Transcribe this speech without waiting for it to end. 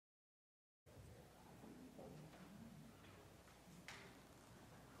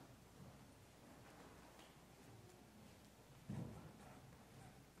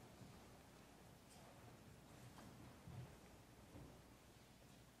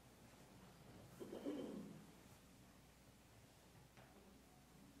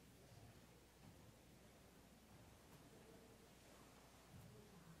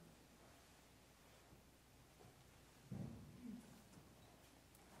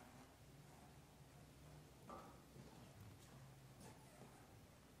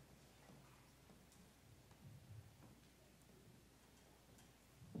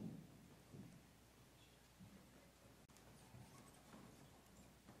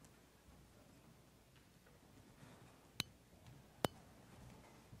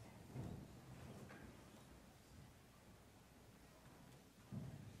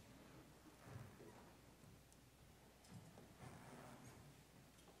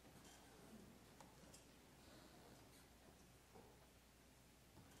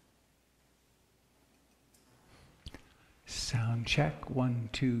Sound check, 1,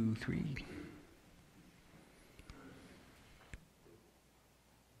 2, 3.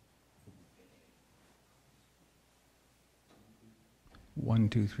 1,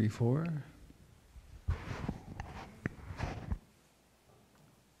 2, 3, 4.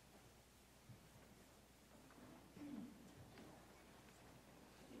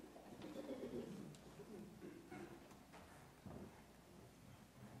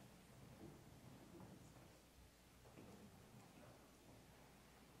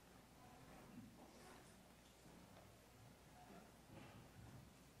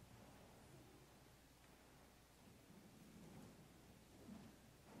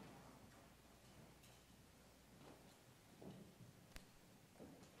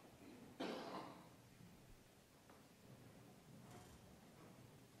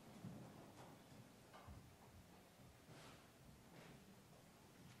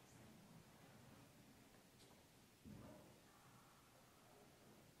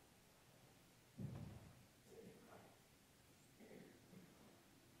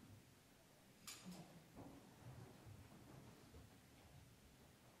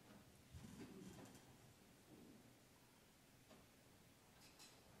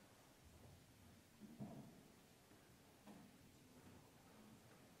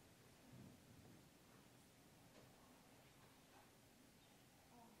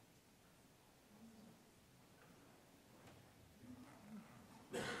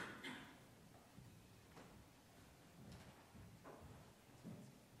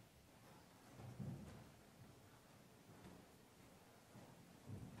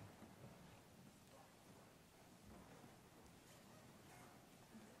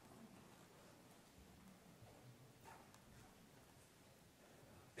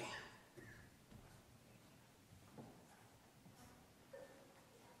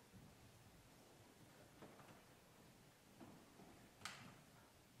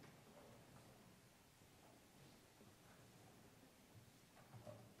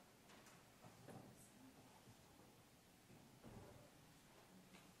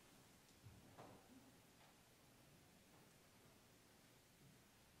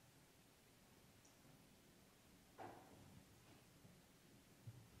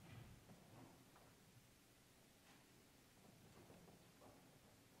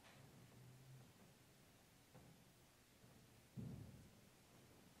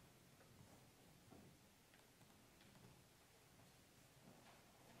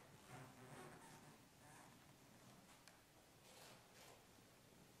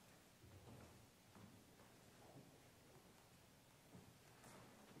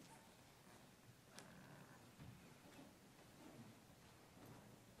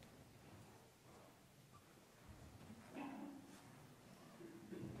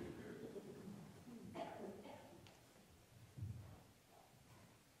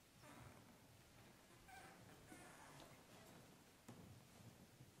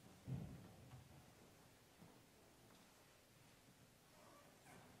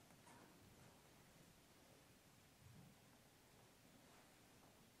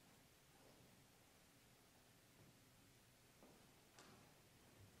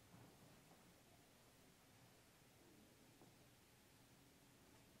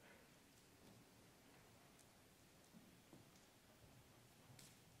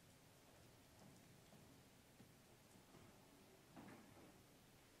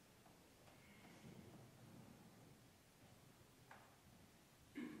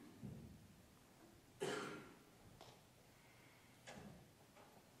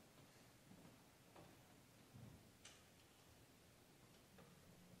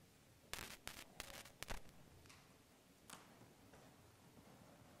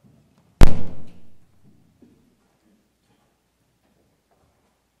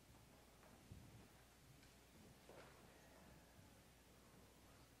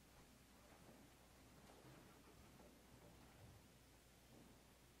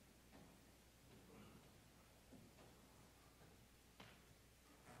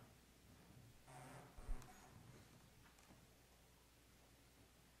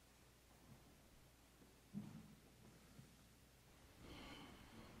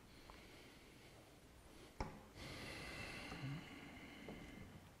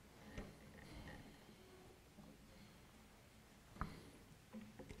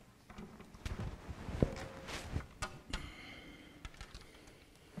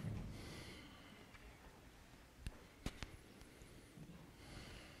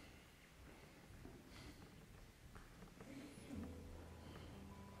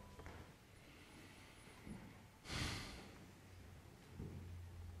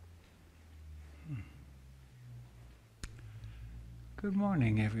 Good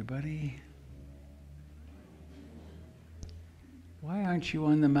morning, everybody. Why aren't you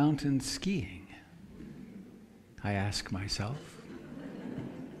on the mountain skiing? I ask myself.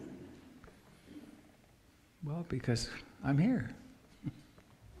 Well, because I'm here.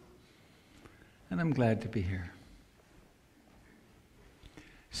 And I'm glad to be here.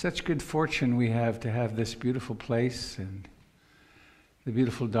 Such good fortune we have to have this beautiful place and the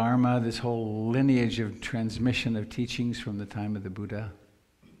beautiful Dharma, this whole lineage of transmission of teachings from the time of the Buddha.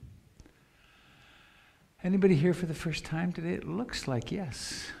 Anybody here for the first time today? It looks like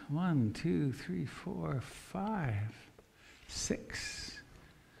yes. 1, 2, 3, 4, 5, 6.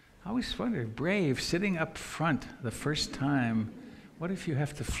 I always wonder, brave, sitting up front the first time, what if you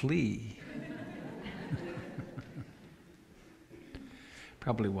have to flee?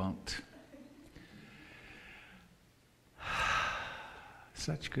 Probably won't.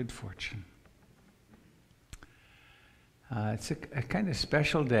 Such good fortune. It's a kind of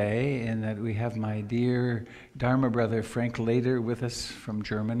special day in that we have my dear Dharma brother Frank Lader with us from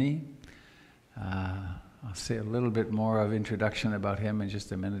Germany. I'll say a little bit more of introduction about him in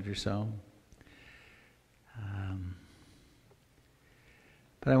just a minute or so.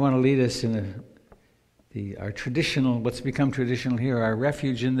 But I want to lead us in our traditional, what's become traditional here, our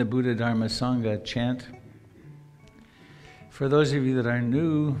refuge in the Buddha Dharma Sangha chant. For those of you that are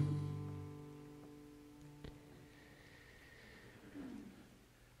new,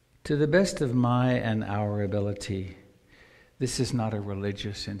 to the best of my and our ability, this is not a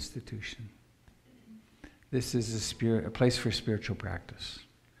religious institution. This is a place for spiritual practice.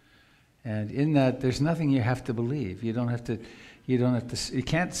 And in that, there's nothing you have to believe. You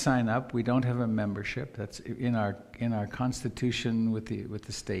can't sign up. We don't have a membership. That's in our constitution with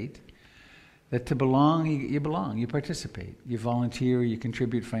the state. That to belong, you belong, you participate. You volunteer, you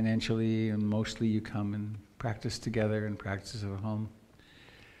contribute financially, and mostly you come and practice together and practice at home.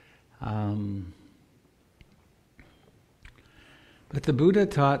 But the Buddha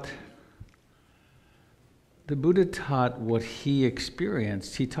taught what he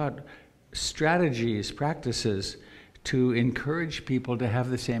experienced. He taught strategies, practices to encourage people to have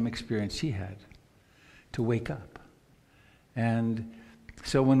the same experience he had, to wake up. And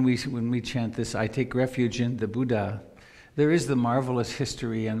so when we chant this, I take refuge in the Buddha, there is the marvelous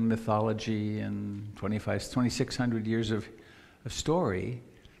history and mythology and 2,600 years of story.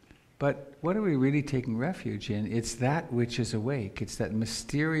 But what are we really taking refuge in? It's that which is awake. It's that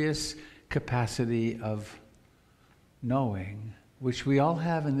mysterious capacity of knowing, which we all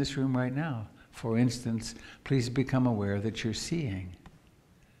have in this room right now. For instance, please become aware that you're seeing.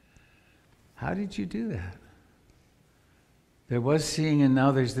 How did you do that? There was seeing, and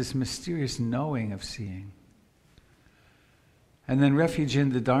now there's this mysterious knowing of seeing. And then refuge in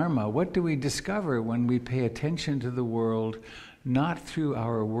the Dharma. What do we discover when we pay attention to the world, not through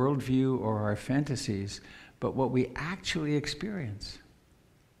our worldview or our fantasies, but what we actually experience?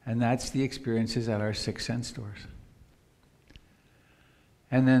 And that's the experiences at our 6 sense doors.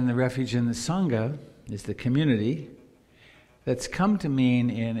 And then the refuge in the Sangha is the community that's come to mean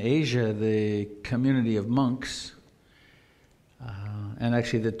in Asia the community of monks. And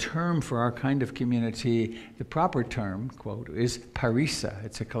actually the term for our kind of community, the proper term, quote, is parisa.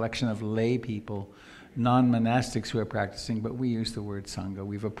 It's a collection of lay people, non-monastics who are practicing, but we use the word Sangha.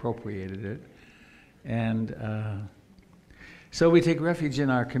 We've appropriated it. And so we take refuge in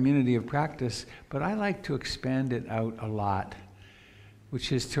our community of practice, but I like to expand it out a lot,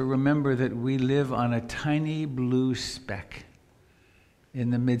 which is to remember that we live on a tiny blue speck in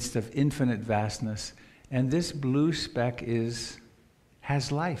the midst of infinite vastness. And this blue speck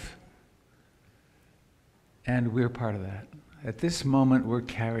has life. And we're part of that. At this moment, we're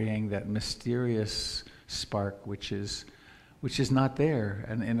carrying that mysterious spark, which is not there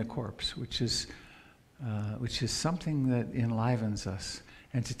and in a corpse, which is something that enlivens us.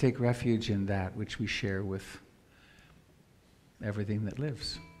 And to take refuge in that which we share with everything that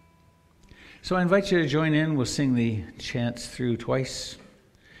lives. So I invite you to join in. We'll sing the chants through twice.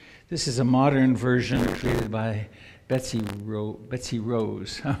 This is a modern version created by Betsy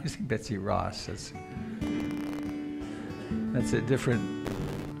Rose. I always think Betsy Ross. That's a different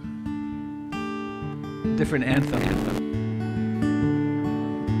anthem.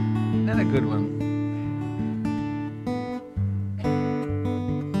 And a good one.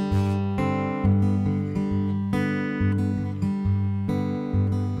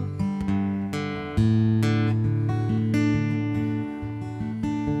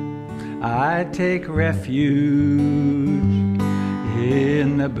 I take refuge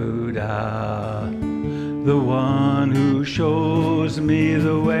in the Buddha, the one who shows me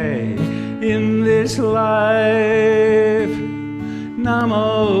the way in this life.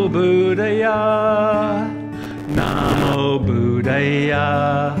 Namo Buddhaya, Namo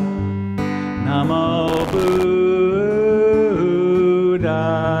Buddhaya, Namo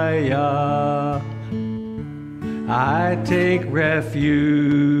Buddhaya. I take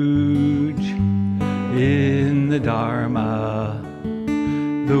refuge in the Dharma,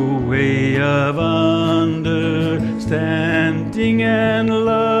 the way of understanding and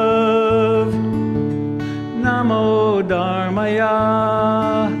love. Namo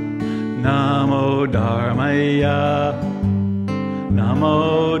Dharmaya, Namo Dharmaya,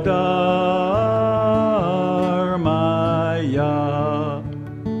 Namo Dharmaya.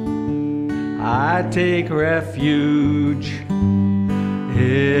 I take refuge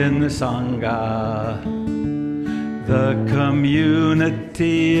in the Sangha, the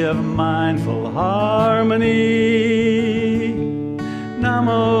community of mindful harmony.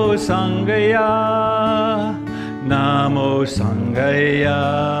 Namo Sanghaya, Namo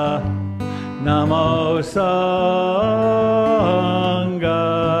Sanghaya, Namo Sanghaya.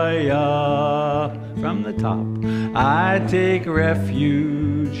 From the top, I take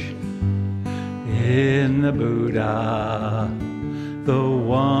refuge in the Buddha, the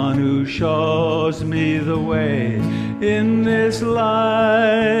one who shows me the way in this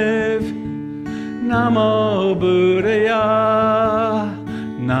life. Namo Buddhaya,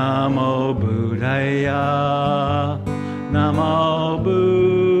 Namo Buddhaya, Namo Buddhaya.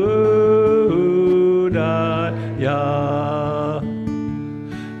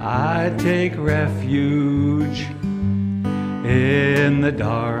 I take refuge in the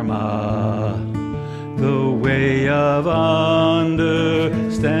Dharma, the way of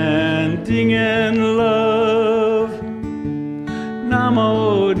understanding and love.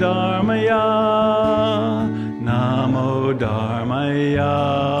 Namo Dharmaya, Namo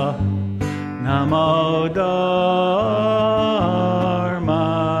Dharmaya, Namo Dharmaya.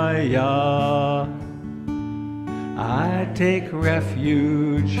 I take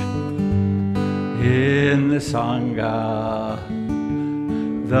refuge in the Sangha,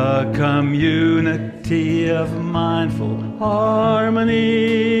 the community of mindful harmony.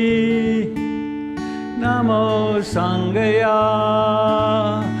 Namo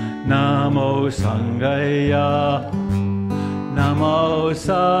Sanghaya, Namo Sanghaya, Namo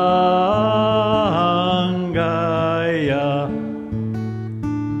Sanghaya.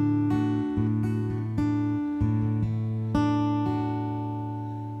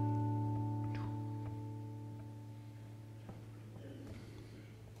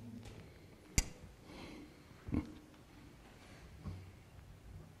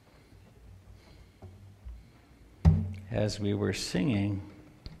 As we were singing,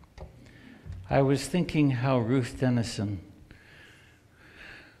 I was thinking how Ruth Dennison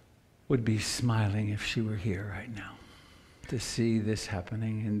would be smiling if she were here right now, to see this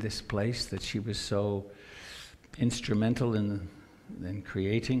happening in this place that she was so instrumental in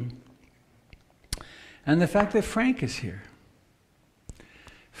creating. And the fact that Frank is here.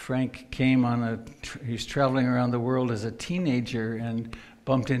 Frank came on he's traveling around the world as a teenager and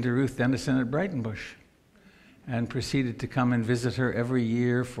bumped into Ruth Dennison at Brightonbush, and proceeded to come and visit her every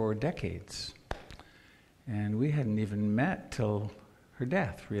year for decades. And we hadn't even met till her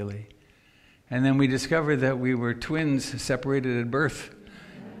death, really. And then we discovered that we were twins separated at birth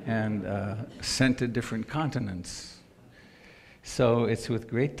and sent to different continents. So it's with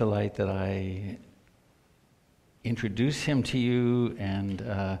great delight that I introduce him to you and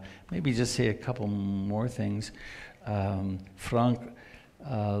maybe just say a couple more things. Frank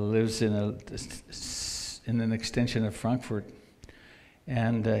lives in an extension of Frankfurt,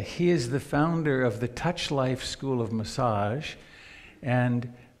 and he is the founder of the Touch Life School of Massage.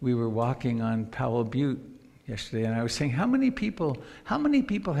 And we were walking on Powell Butte yesterday, and I was saying, how many people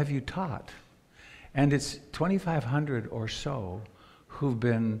have you taught? And it's 2,500 or so who've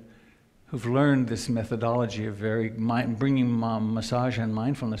learned this methodology of bringing massage and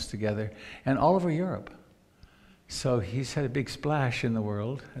mindfulness together, and all over Europe. So he's had a big splash in the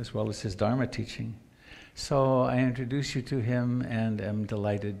world, as well as his Dharma teaching. So I introduce you to him and am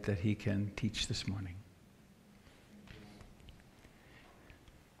delighted that he can teach this morning.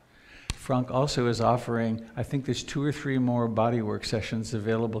 Frank also is offering, I think there's 2 or 3 more bodywork sessions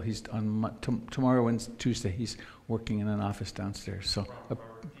available. He's on tomorrow and Tuesday. He's working in an office downstairs. So our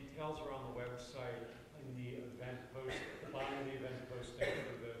details are on the website in the event post, the bottom of the event posting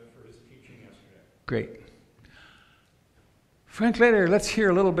for his teaching yesterday. Great. Frank Leder, let's hear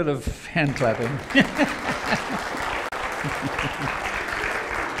a little bit of hand clapping.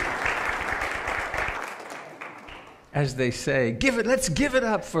 As they say, let's give it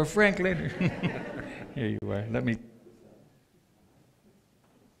up for Frank Leder. Here you are.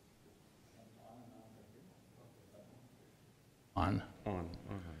 On. All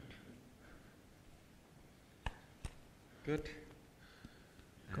right. Good.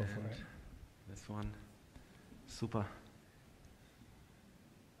 Go for And it. this one. Super.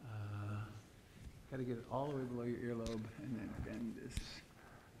 Got to get it all the way below your earlobe and then bend this.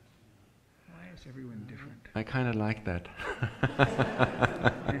 Why is everyone different? I kind of like that.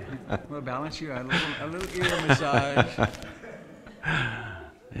 We'll balance you out. A little ear massage.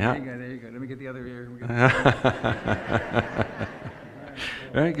 Yeah. There you go. Let me get the other ear.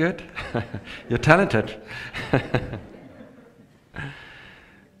 Very good. You're talented.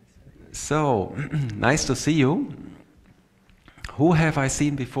 So, nice to see you. Who have I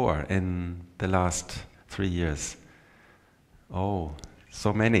seen before in the last 3 years? Oh,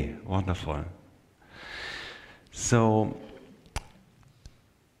 so many. Wonderful. So,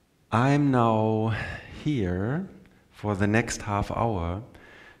 I'm now here for the next half hour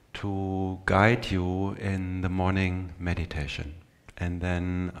to guide you in the morning meditation. And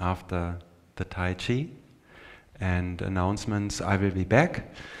then after the Tai Chi and announcements, I will be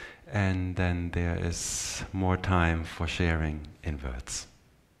back. And then there is more time for sharing in words.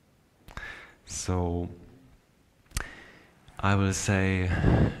 So I will say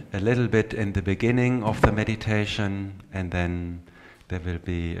a little bit in the beginning of the meditation, and then there will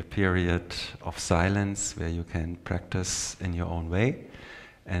be a period of silence where you can practice in your own way.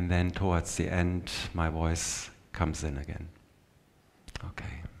 And then towards the end, my voice comes in again.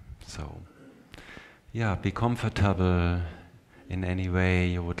 Okay, so yeah, be comfortable in any way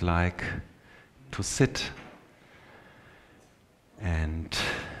you would like to sit. And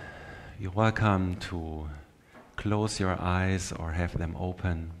you're welcome to close your eyes or have them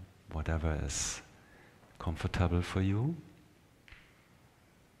open, whatever is comfortable for you.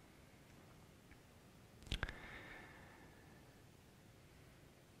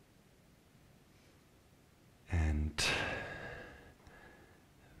 And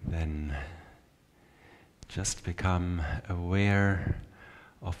then just become aware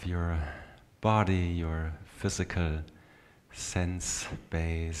of your body, your physical sense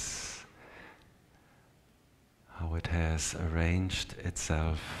base, how it has arranged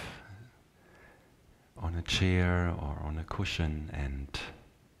itself on a chair or on a cushion, and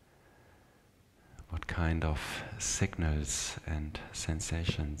what kind of signals and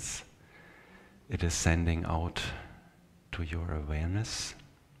sensations it is sending out to your awareness.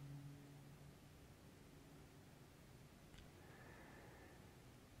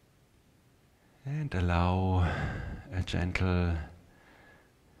 And allow a gentle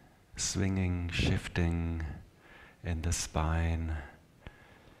swinging, shifting in the spine,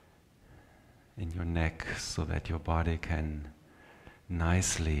 in your neck, so that your body can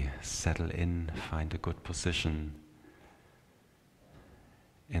nicely settle in, find a good position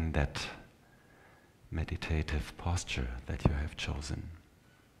in that meditative posture that you have chosen.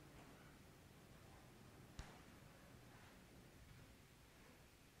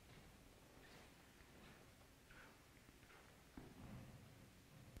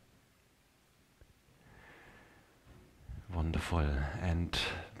 Wonderful. And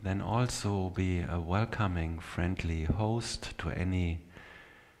then also be a welcoming, friendly host to any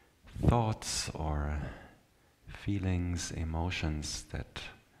thoughts or feelings, emotions that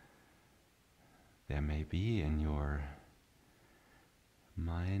there may be in your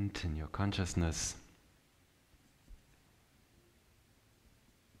mind, in your consciousness.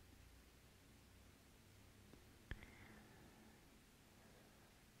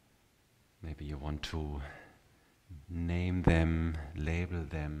 Maybe you want to name them, label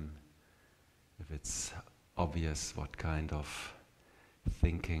them, if it's obvious what kind of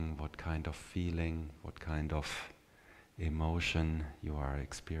thinking, what kind of feeling, what kind of emotion you are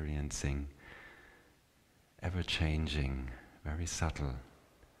experiencing. Ever-changing, very subtle.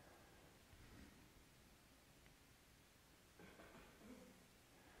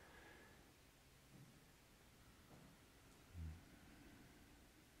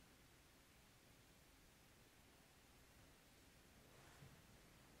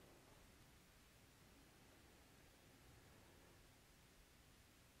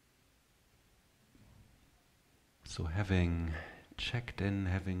 So having checked in,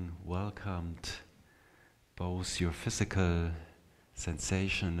 having welcomed both your physical,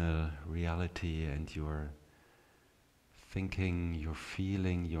 sensational reality and your thinking, your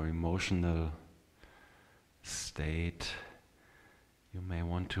feeling, your emotional state, you may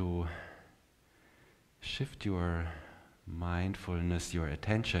want to shift your mindfulness, your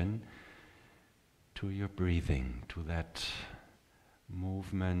attention to your breathing, to that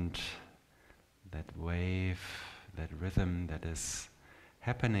movement, that wave, that rhythm that is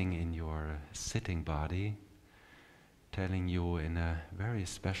happening in your sitting body, telling you in a very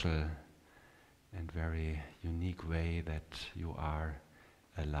special and very unique way that you are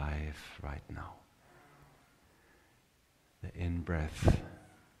alive right now. The in-breath,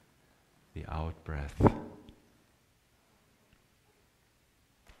 the out-breath.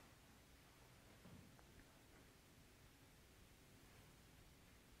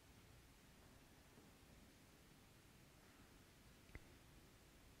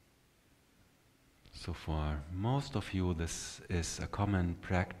 So for most of you, this is a common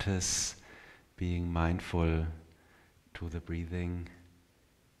practice. Being mindful to the breathing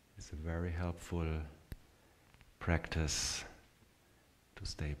is a very helpful practice to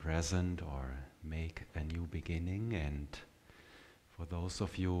stay present or make a new beginning. And for those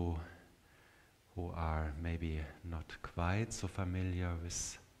of you who are maybe not quite so familiar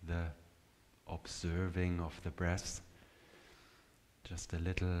with the observing of the breath, just a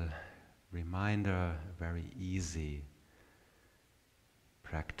little reminder, a very easy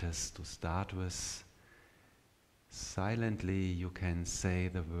practice to start with. Silently you can say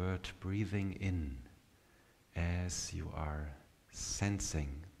the word breathing in as you are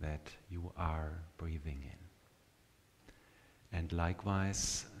sensing that you are breathing in. And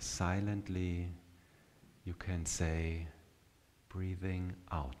likewise, silently you can say breathing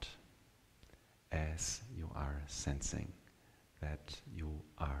out as you are sensing that you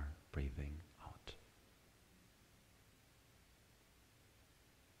are breathing out.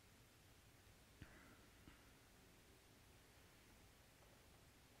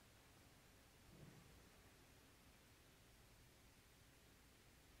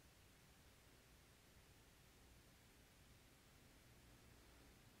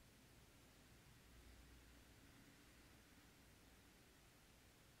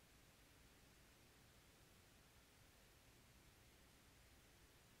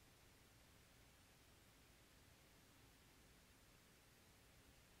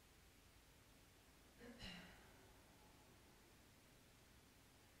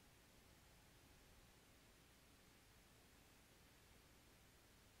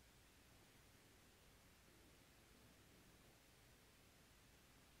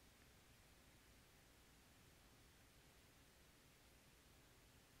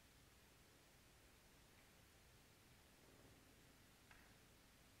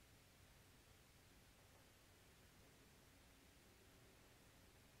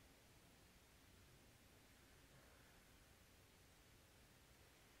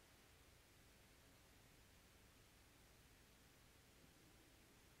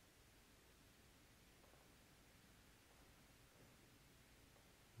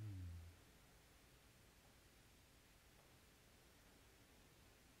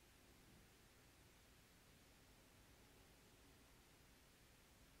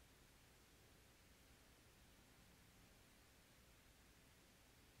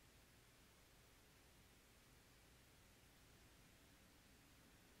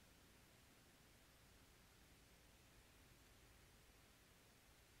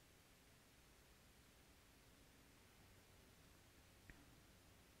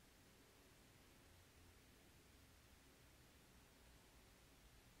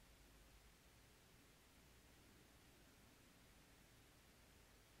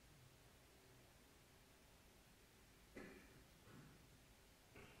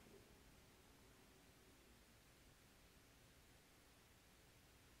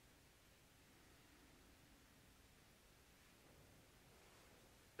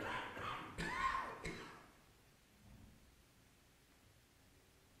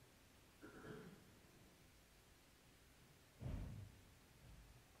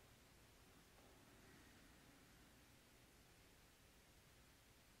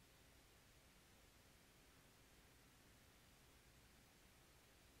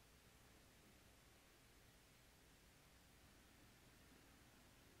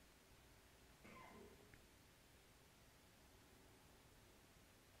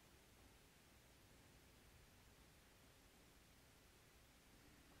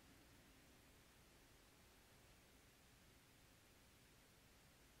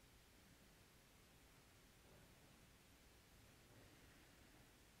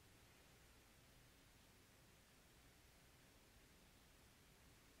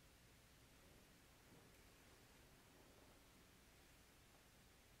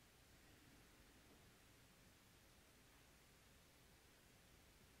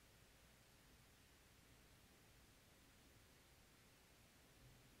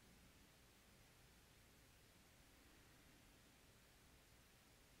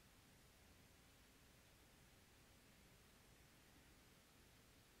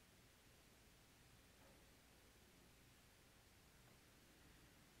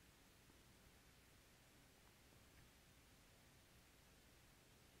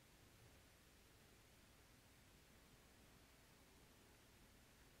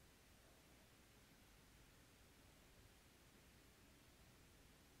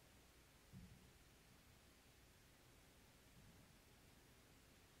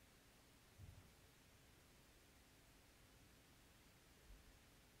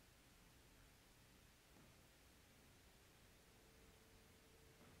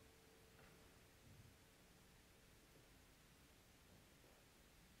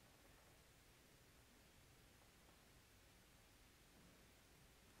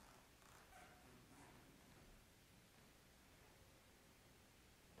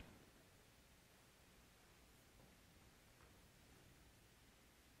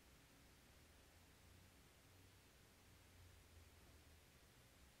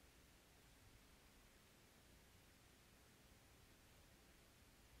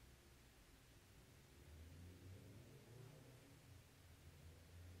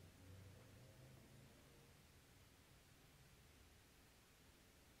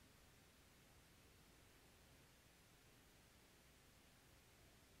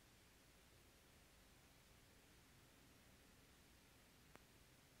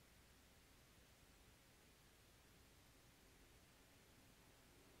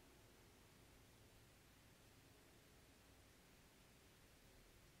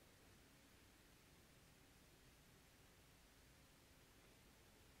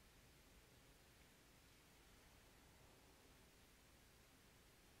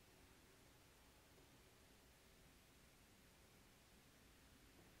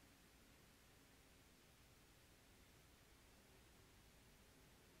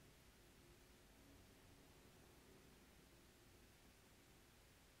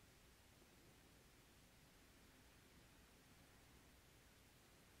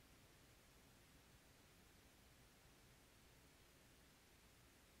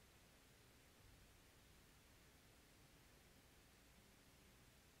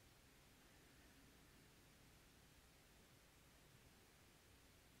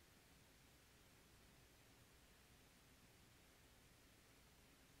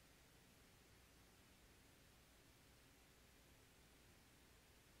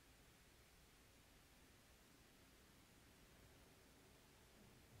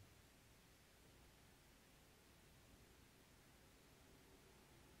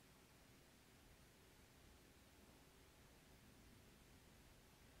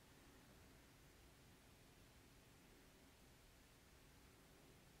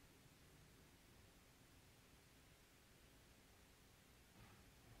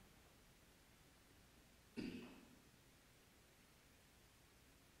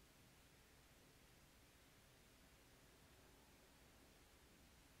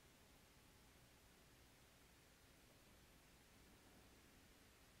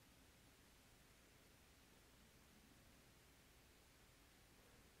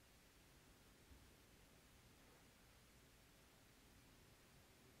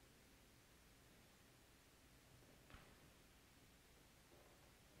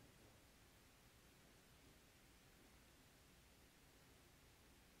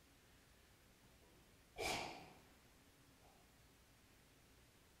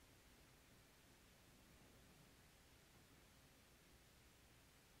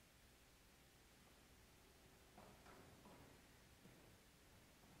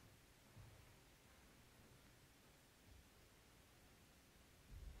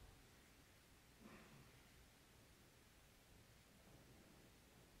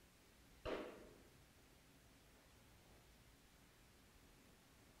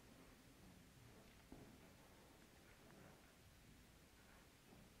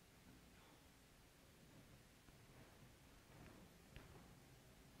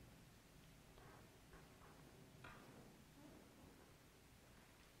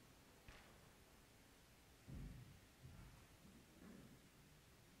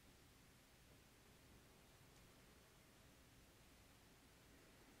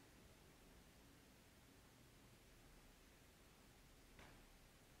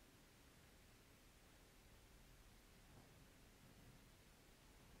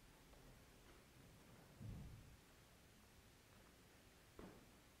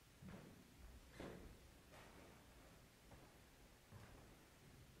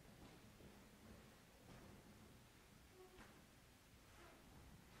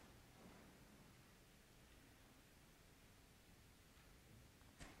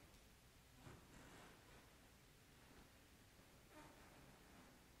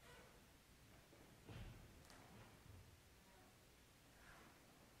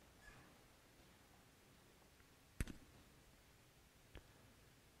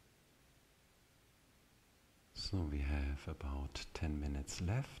 So we have about 10 minutes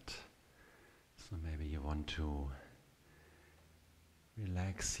left. So maybe you want to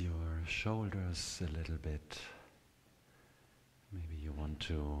relax your shoulders a little bit. Maybe you want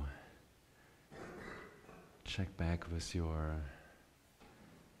to check back with your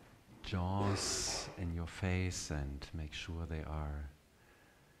jaws in your face and make sure they are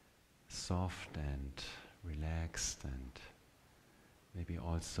soft and relaxed, and maybe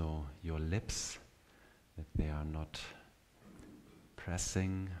also your lips, that they are not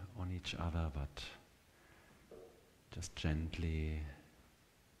pressing on each other but just gently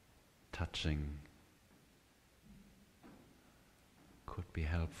touching. Could be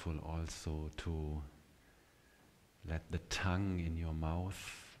helpful also to let the tongue in your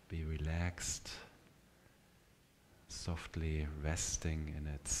mouth be relaxed, softly resting in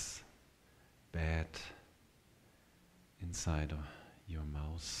its bed inside of your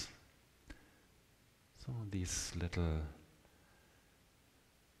mouth. So these little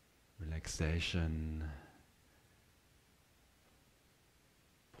relaxation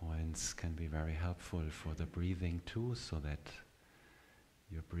points can be very helpful for the breathing too, so that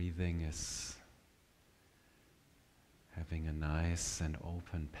your breathing is having a nice and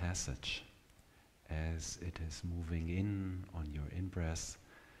open passage as it is moving in on your in-breath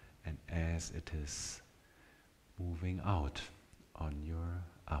and as it is moving out on your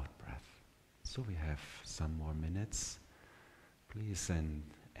out-breath. So we have some more minutes. Please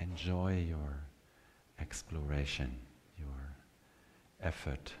enjoy your exploration, your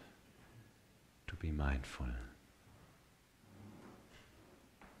effort to be mindful.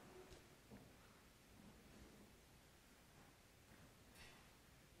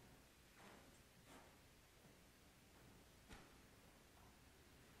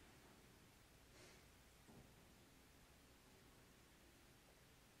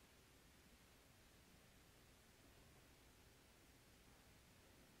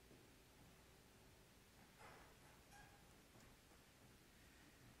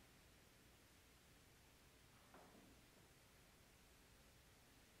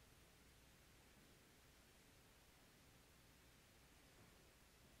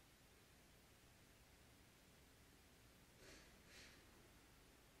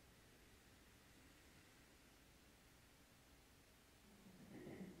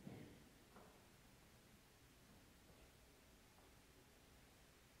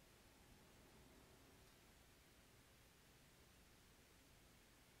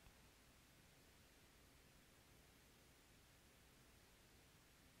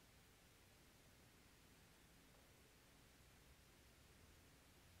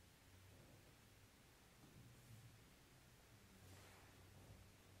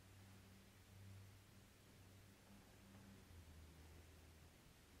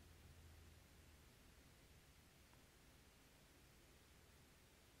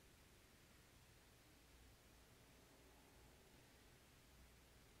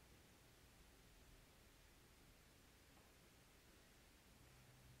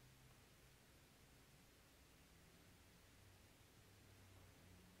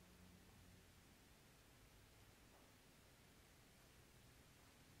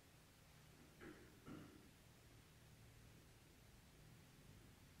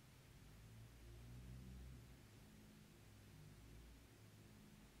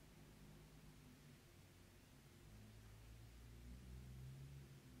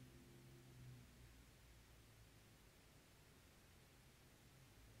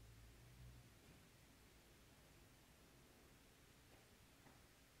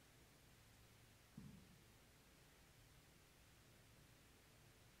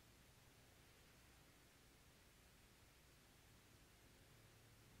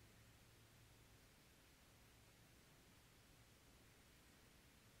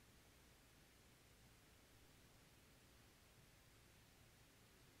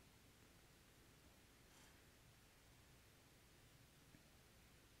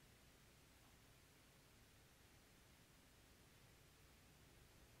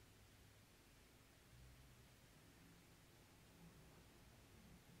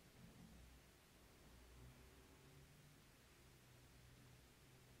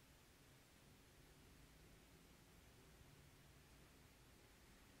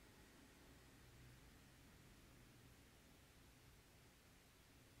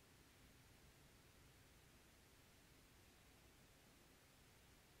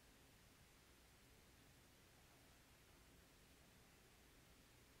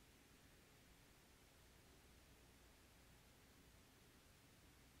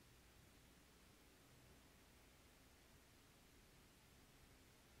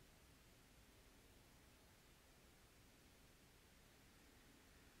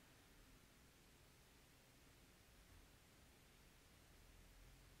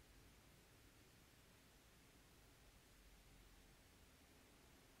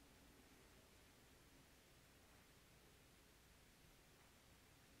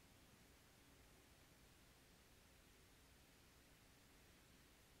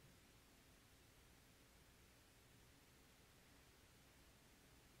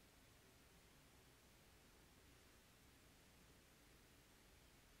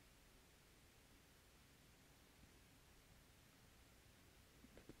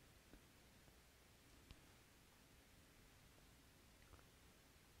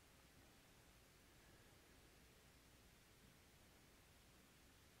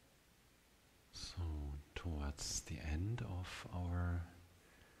 towards the end of our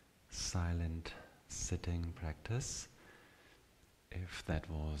silent sitting practice. If that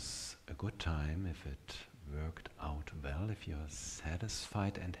was a good time, if it worked out well, if you're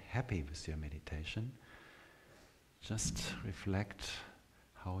satisfied and happy with your meditation, just reflect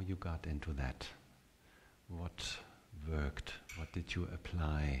how you got into that. What worked? What did you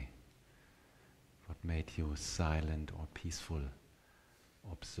apply? What made you silent or peaceful,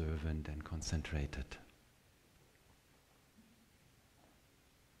 observant and concentrated?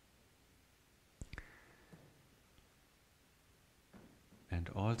 And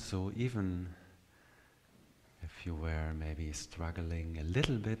also, even if you were maybe struggling a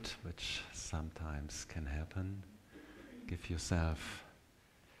little bit, which sometimes can happen, give yourself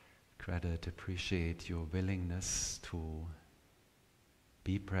credit, appreciate your willingness to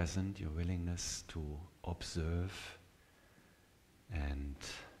be present, your willingness to observe and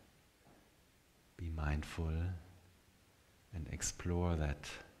be mindful and explore that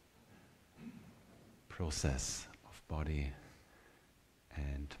process of body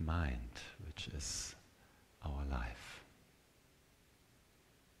and mind, which is our life.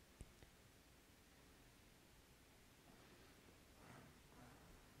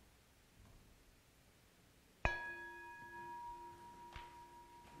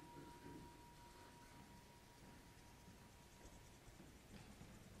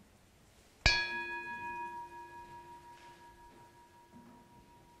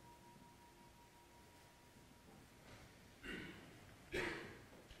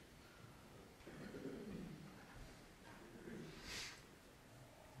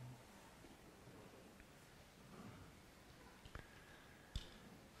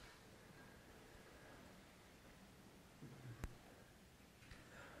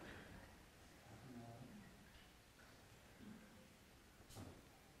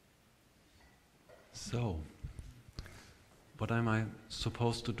 So, what am I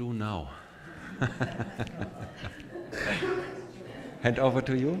supposed to do now? Hand over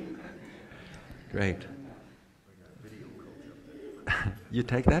to you? Great. You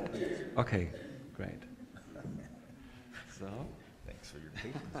take that? Okay, great. So? Thanks for your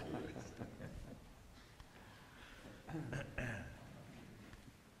patience.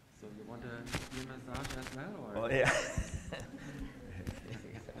 So you want a ear massage as well? Or? Oh, yeah.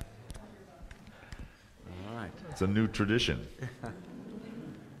 All right. It's a new tradition.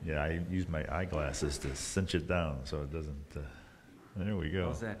 Yeah, I use my eyeglasses to cinch it down so it doesn't. There we go.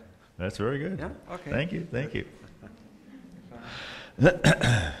 How's that? That's very good. Yeah? Okay. Thank you. Thank you.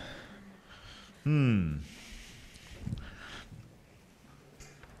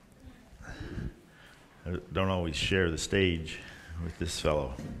 I don't always share the stage with this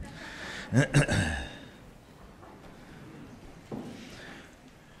fellow.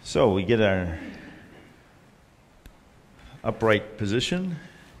 So we get our upright position.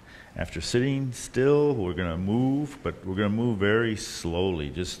 After sitting still, we're going to move, but we're going to move very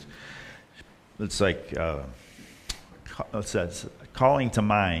slowly. Just, it's like calling to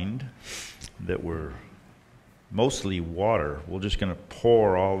mind that we're mostly water. We're just going to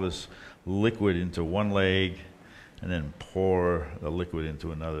pour all this liquid into one leg and then pour the liquid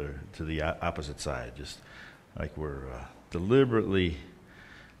into another, to the opposite side, just like we're deliberately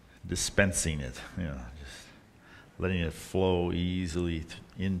dispensing it, just letting it flow easily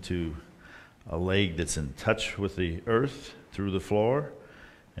into a leg that's in touch with the earth through the floor,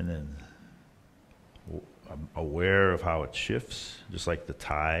 and then aware of how it shifts, just like the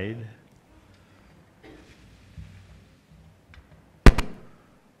tide.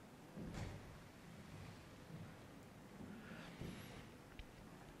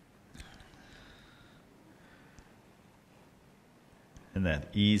 And that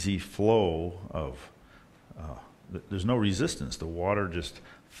easy flow of, there's no resistance. The water just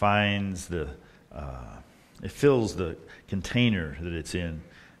finds it fills the container that it's in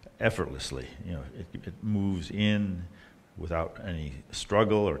effortlessly. It moves in without any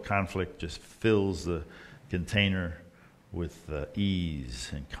struggle or conflict, just fills the container with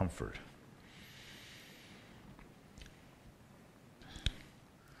ease and comfort.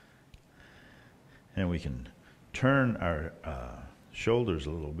 And we can turn our shoulders a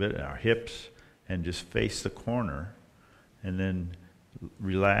little bit, our hips, and just face the corner, and then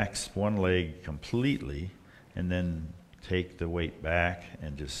relax one leg completely, and then take the weight back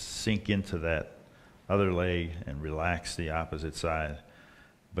and just sink into that other leg and relax the opposite side,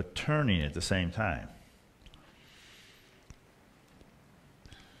 but turning at the same time.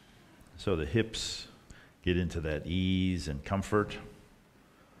 So the hips get into that ease and comfort.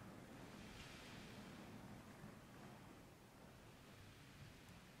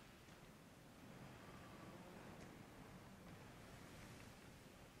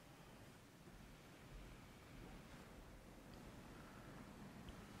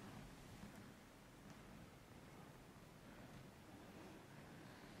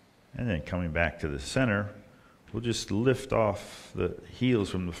 And then coming back to the center, we'll just lift off the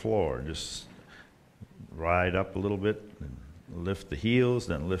heels from the floor. Just ride up a little bit, and lift the heels,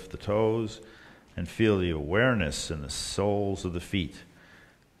 then lift the toes, and feel the awareness in the soles of the feet.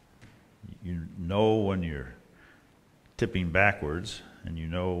 You know when you're tipping backwards, and you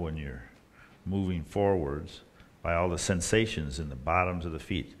know when you're moving forwards by all the sensations in the bottoms of the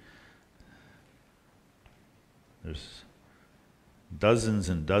feet. There's dozens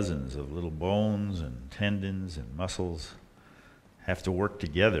and dozens of little bones and tendons and muscles have to work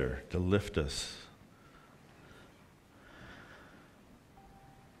together to lift us.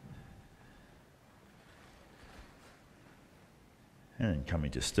 And then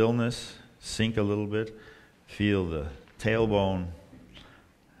coming to stillness, sink a little bit, feel the tailbone.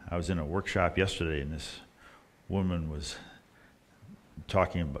 I was in a workshop yesterday, and this woman was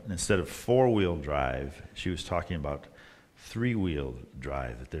talking about, instead of four-wheel drive, she was talking about three-wheel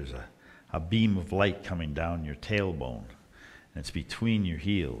drive, that there's a beam of light coming down your tailbone, and it's between your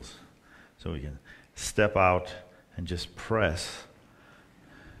heels. So we can step out and just press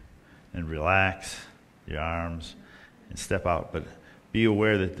and relax the arms and step out, but be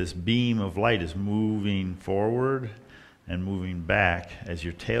aware that this beam of light is moving forward and moving back as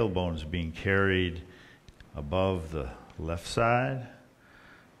your tailbone is being carried above the left side.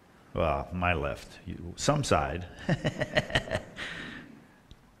 Well, my left, some side.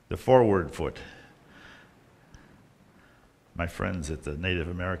 The forward foot. My friends at the Native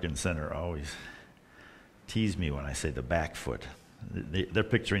American Center always tease me when I say the back foot. They're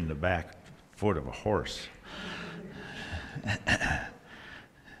picturing the back foot of a horse.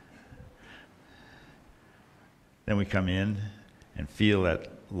 Then we come in and feel that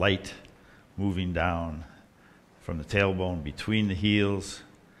light moving down from the tailbone between the heels.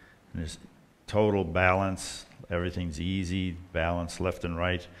 And there's total balance. Everything's easy, balance left and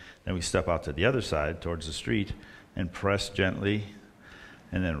right. Then we step out to the other side towards the street and press gently.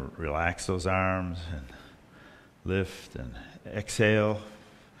 And then relax those arms and lift and exhale.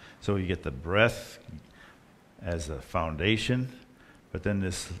 So you get the breath as a foundation. But then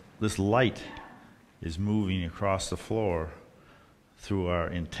this light is moving across the floor through our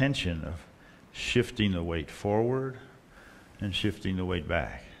intention of shifting the weight forward and shifting the weight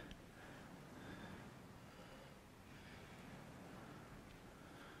back.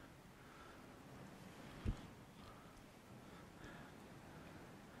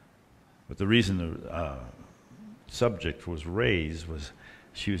 But the reason the subject was raised was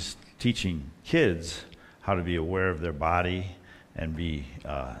she was teaching kids how to be aware of their body and be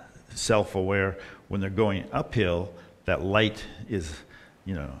self-aware. When they're going uphill, that light is,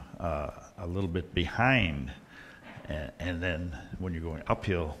 a little bit behind, and then when you're going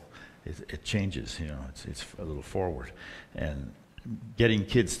uphill, it changes. It's a little forward, and getting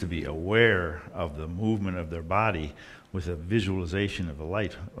kids to be aware of the movement of their body with a visualization of the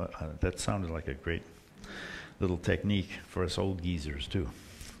light. That sounded like a great little technique for us old geezers too.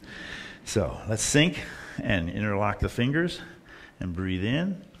 So let's sink and interlock the fingers and breathe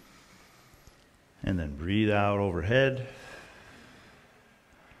in. And then breathe out overhead,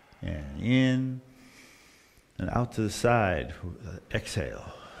 and in, and out to the side.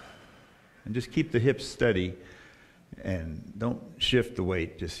 Exhale. And just keep the hips steady, and don't shift the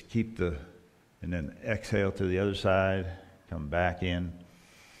weight. Just keep and then exhale to the other side, come back in.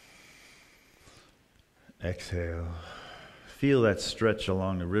 Exhale. Feel that stretch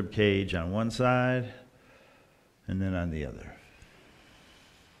along the rib cage on one side, and then on the other.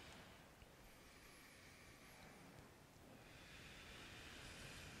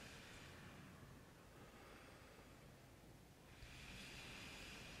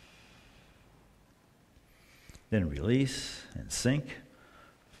 Then release and sink.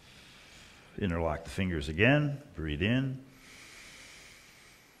 Interlock the fingers again. Breathe in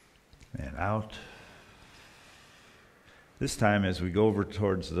and out. This time, as we go over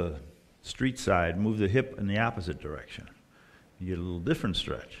towards the street side, move the hip in the opposite direction. You get a little different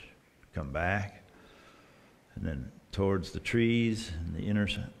stretch. Come back, and then towards the trees and the inner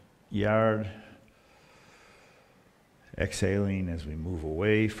yard. Exhaling as we move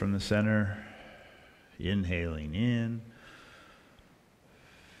away from the center. Inhaling in.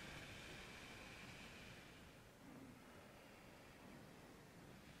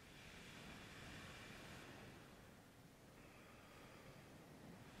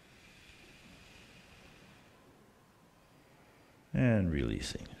 And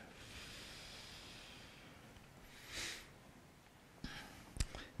releasing.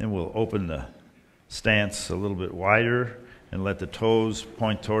 Then we'll open the stance a little bit wider and let the toes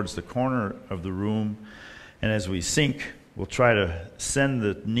point towards the corner of the room. And as we sink, we'll try to send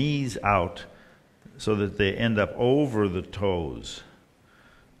the knees out so that they end up over the toes.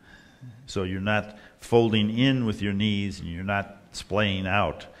 So you're not folding in with your knees and you're not splaying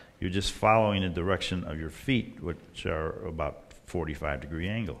out. You're just following the direction of your feet, which are about 45-degree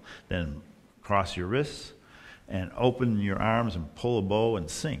angle. Then cross your wrists and open your arms and pull a bow and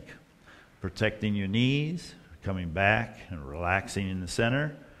sink, protecting your knees, coming back and relaxing in the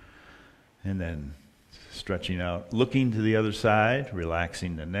center, and then stretching out, looking to the other side,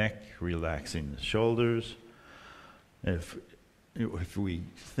 relaxing the neck, relaxing the shoulders. If we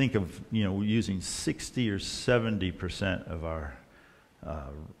think of, using 60 or 70% of our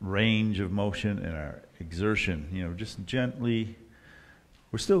range of motion and our exertion, just gently,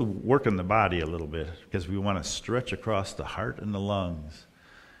 we're still working the body a little bit because we want to stretch across the heart and the lungs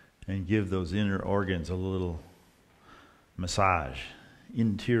and give those inner organs a little massage,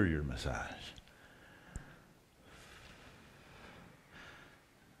 interior massage.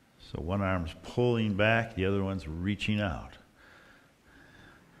 So one arm's pulling back, the other one's reaching out.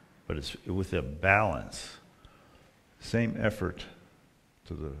 But it's with a balance. Same effort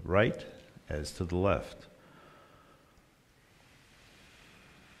to the right as to the left.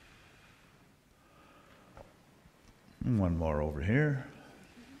 And one more over here.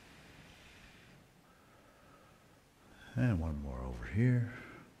 And one more over here.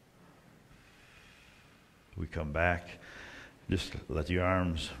 We come back. Just let your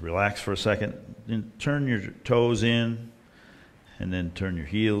arms relax for a second. Then turn your toes in, and then turn your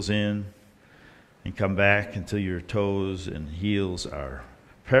heels in, and come back until your toes and heels are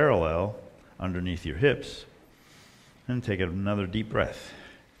parallel underneath your hips. And take another deep breath.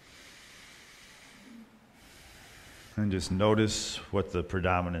 And just notice what the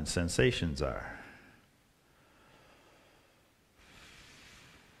predominant sensations are.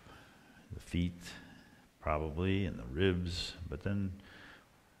 The feet, probably, and the ribs. But then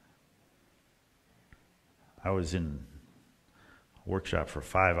I was in a workshop for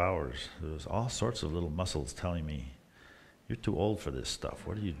 5 hours. There was all sorts of little muscles telling me, "You're too old for this stuff.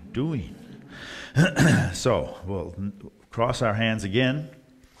 What are you doing?" So we'll cross our hands again,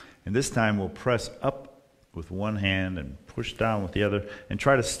 and this time we'll press up with one hand and push down with the other, and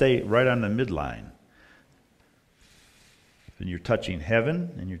try to stay right on the midline. Then you're touching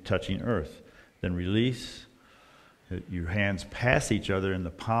heaven and you're touching earth. Then release. Your hands pass each other and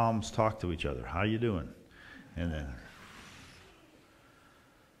the palms talk to each other. How you doing? And then,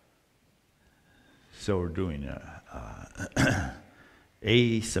 so we're doing a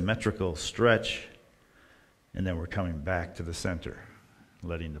asymmetrical stretch, and then we're coming back to the center,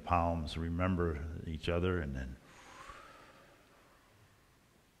 letting the palms remember each other, and then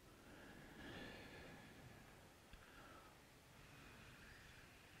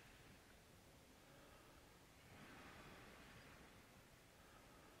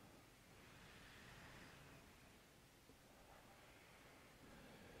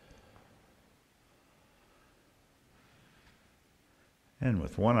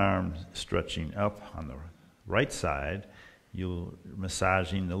with one arm stretching up on the right side, you're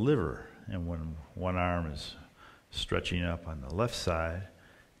massaging the liver. And when one arm is stretching up on the left side,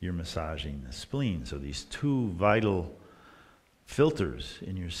 you're massaging the spleen. So these two vital filters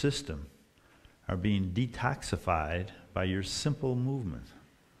in your system are being detoxified by your simple movement.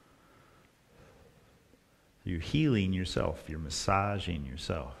 You're healing yourself. You're massaging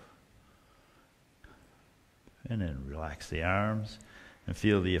yourself. And then relax the arms and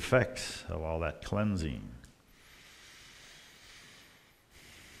feel the effects of all that cleansing.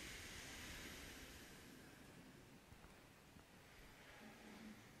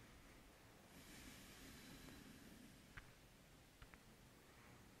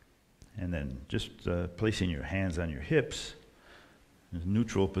 And then just placing your hands on your hips, in a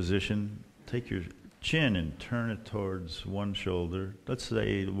neutral position, take your chin and turn it towards one shoulder. Let's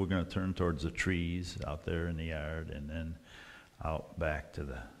say we're going to turn towards the trees out there in the yard, and then out back to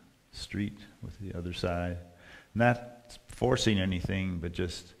the street with the other side. Not forcing anything, but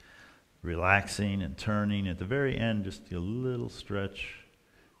just relaxing and turning. At the very end, just a little stretch,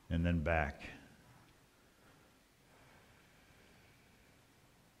 and then back.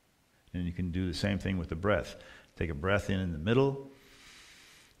 And you can do the same thing with the breath. Take a breath in the middle,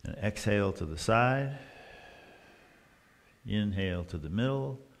 and exhale to the side. Inhale to the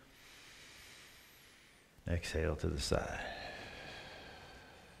middle. Exhale to the side.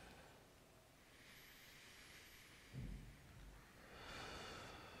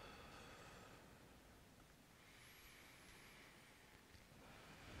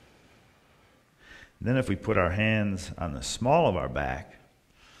 Then if we put our hands on the small of our back,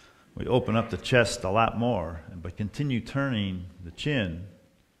 we open up the chest a lot more, but continue turning the chin,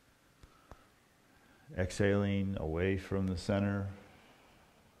 exhaling away from the center,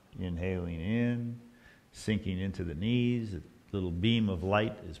 inhaling in, sinking into the knees. A little beam of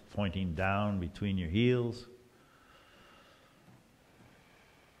light is pointing down between your heels.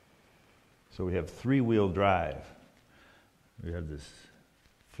 So we have three-wheel drive. We have this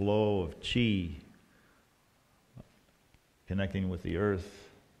flow of chi connecting with the earth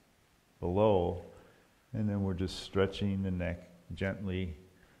below, and then we're just stretching the neck gently,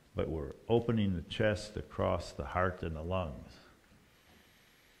 but we're opening the chest across the heart and the lungs.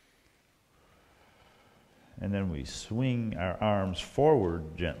 And then we swing our arms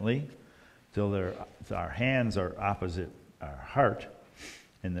forward gently till our hands are opposite our heart,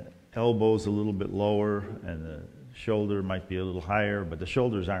 and the elbow's a little bit lower, and the shoulder might be a little higher, but the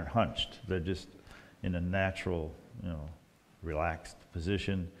shoulders aren't hunched. They're just in a natural, relaxed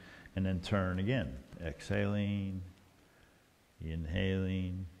position. And then turn again, exhaling,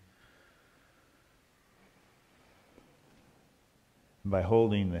 inhaling. By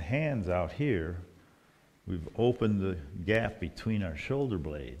holding the hands out here, we've opened the gap between our shoulder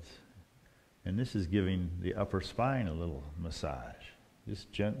blades. And this is giving the upper spine a little massage. Just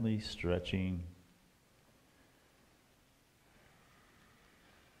gently stretching.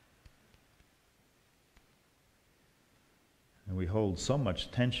 And we hold so much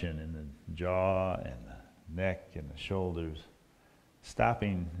tension in the jaw and the neck and the shoulders.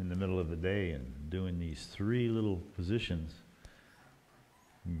 Stopping in the middle of the day and doing these three little positions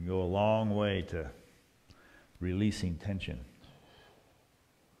can go a long way to releasing tension.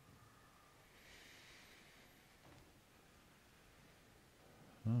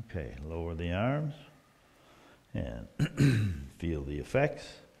 Okay, lower the arms and feel the effects.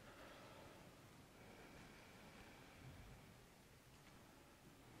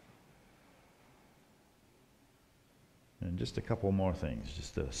 And just a couple more things.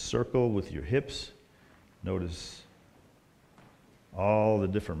 Just a circle with your hips. Notice all the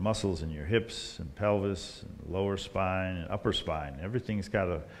different muscles in your hips and pelvis, and lower spine and upper spine. Everything's got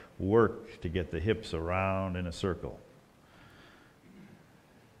to work to get the hips around in a circle.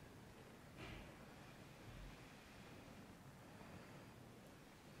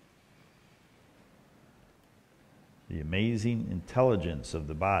 The amazing intelligence of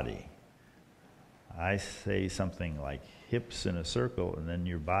the body. I say something like hips in a circle, and then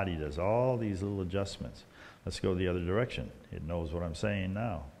your body does all these little adjustments. Let's go the other direction. It knows what I'm saying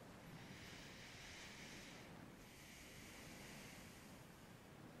now.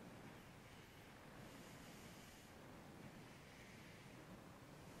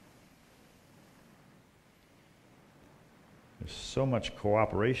 There's so much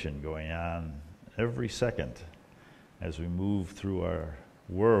cooperation going on every second as we move through our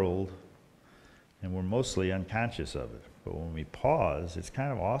world, and we're mostly unconscious of it. But when we pause, it's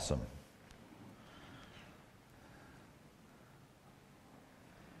kind of awesome.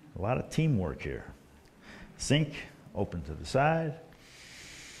 A lot of teamwork here. Sink, open to the side,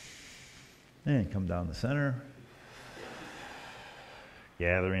 and come down the center.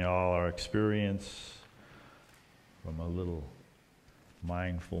 Gathering all our experience from a little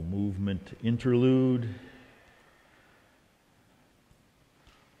mindful movement interlude.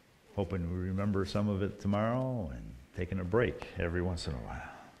 Hoping we remember some of it tomorrow, and taking a break every once in a while.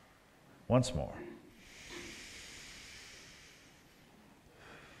 Once more.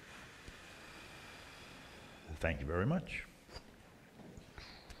 Thank you very much.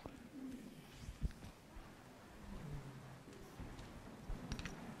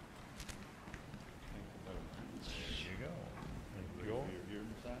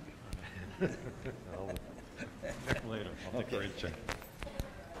 There you go. Later. I'll take a read check.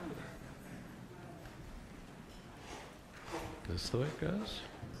 This the way it goes?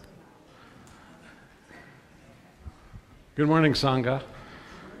 Good morning, Sangha.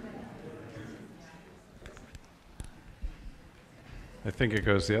 I think it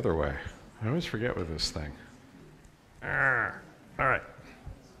goes the other way. I always forget with this thing. All right.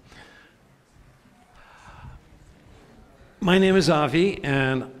 My name is Avi,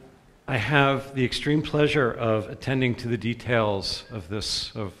 and I have the extreme pleasure of attending to the details of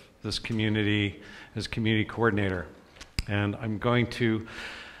this community as community coordinator. And I'm going to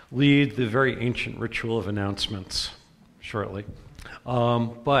lead the very ancient ritual of announcements shortly.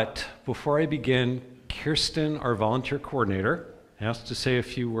 But before I begin, Kirsten, our volunteer coordinator, asked to say a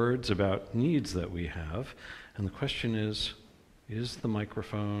few words about needs that we have. And the question is the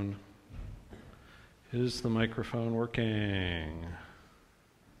microphone working?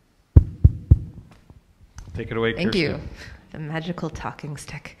 Take it away, Kirsten. Thank you. The magical talking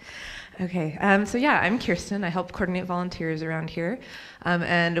stick. Okay, so yeah, I'm Kirsten. I help coordinate volunteers around here.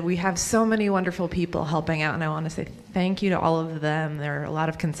 And we have so many wonderful people helping out, and I want to say thank you to all of them. There are a lot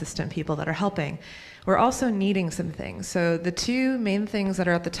of consistent people that are helping. We're also needing some things. So the two main things that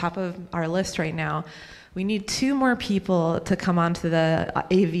are at the top of our list right now, we need 2 more people to come onto the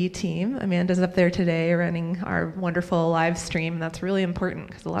AV team. Amanda's up there today running our wonderful live stream. That's really important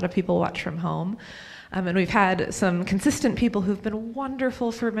because a lot of people watch from home. And we've had some consistent people who've been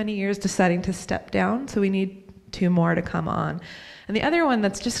wonderful for many years deciding to step down, so we need 2 more to come on. And the other one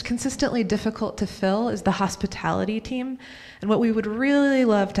that's just consistently difficult to fill is the hospitality team. And what we would really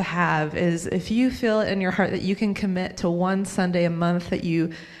love to have is if you feel in your heart that you can commit to 1 Sunday a month that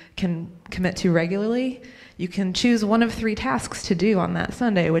you can commit to regularly, you can choose one of 3 tasks to do on that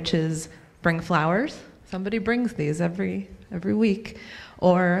Sunday, which is bring flowers. Somebody brings these every week.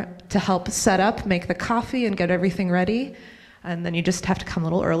 Or to help set up, make the coffee and get everything ready, and then you just have to come a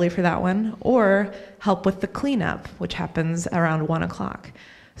little early for that one. Or help with the cleanup, which happens around 1 o'clock.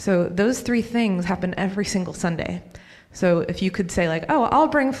 So those 3 things happen every single Sunday. So if you could say like, oh, I'll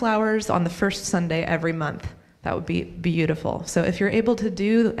bring flowers on the first Sunday every month, that would be beautiful. So if you're able to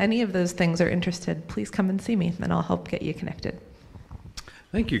do any of those things or interested, please come and see me, and I'll help get you connected.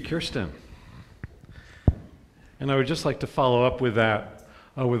 Thank you, Kirsten. And I would just like to follow up with that.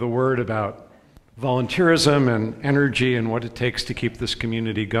 With a word about volunteerism and energy and what it takes to keep this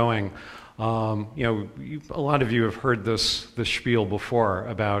community going. A lot of you have heard this spiel before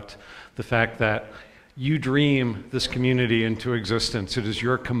about the fact that you dream this community into existence. It is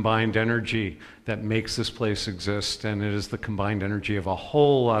your combined energy that makes this place exist, and it is the combined energy of a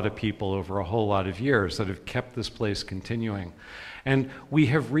whole lot of people over a whole lot of years that have kept this place continuing. And we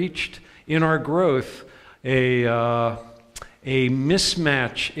have reached, in our growth, a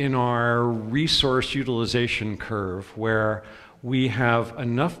mismatch in our resource utilization curve where we have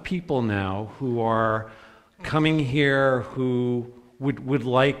enough people now who are coming here who would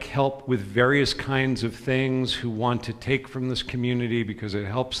like help with various kinds of things, who want to take from this community because it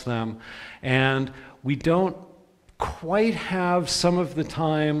helps them. And we don't quite have some of the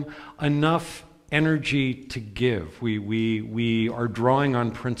time enough energy to give. We are drawing on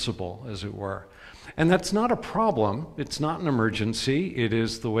principle, as it were. And that's not a problem. It's not an emergency. It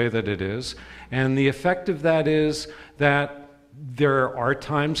is the way that it is. And the effect of that is that there are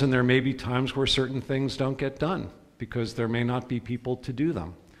times, and there may be times, where certain things don't get done because there may not be people to do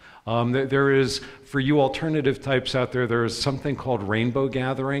them. There is, for you alternative types out there, there is something called rainbow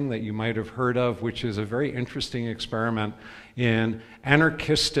gathering that you might have heard of, which is a very interesting experiment in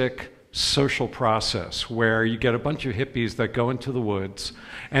anarchistic social process where you get a bunch of hippies that go into the woods,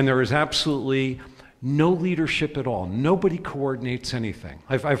 and there is absolutely no leadership at all. Nobody coordinates anything.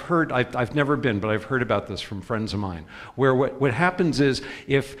 I've never been, but I've heard about this from friends of mine, where what happens is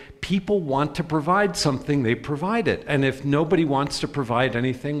if people want to provide something, they provide it. And if nobody wants to provide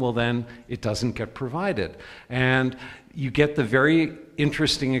anything, well then it doesn't get provided. And you get the very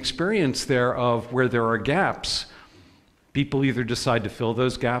interesting experience there of where there are gaps, people either decide to fill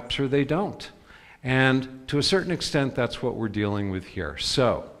those gaps or they don't. And to a certain extent, that's what we're dealing with here.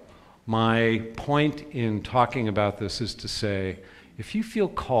 So my point in talking about this is to say, if you feel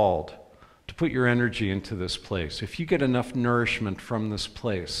called to put your energy into this place, if you get enough nourishment from this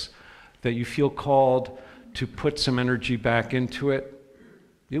place that you feel called to put some energy back into it,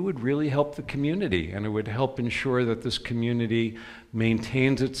 it would really help the community, and it would help ensure that this community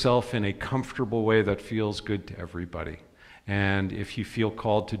maintains itself in a comfortable way that feels good to everybody. And if you feel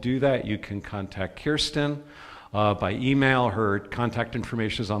called to do that, you can contact Kirsten by email. Her contact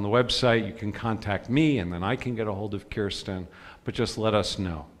information is on the website. You can contact me, and then I can get a hold of Kirsten, but just let us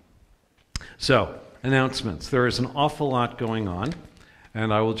know. So, announcements. There is an awful lot going on,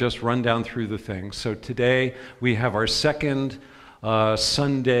 and I will just run down through the things. So today we have our second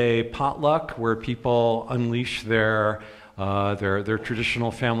Sunday potluck, where people unleash their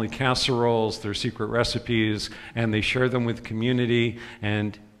traditional family casseroles, their secret recipes, and they share them with community.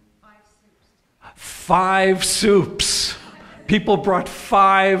 And 5 soups. People brought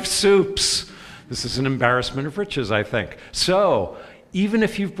 5 soups. This is an embarrassment of riches, I think. So, even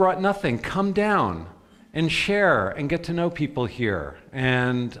if you've brought nothing, come down and share and get to know people here.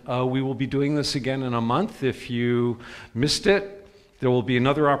 And we will be doing this again in a month. If you missed it, there will be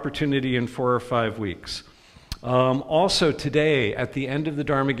another opportunity in 4 or 5 weeks. Also today, at the end of the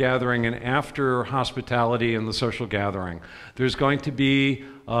Dharma gathering and after hospitality and the social gathering, there's going to be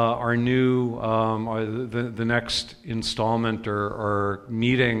our new, the next installment or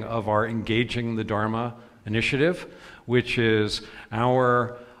meeting of our Engaging the Dharma initiative, which is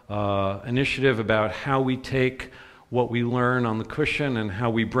our initiative about how we take what we learn on the cushion and how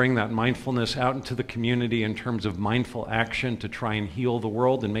we bring that mindfulness out into the community in terms of mindful action to try and heal the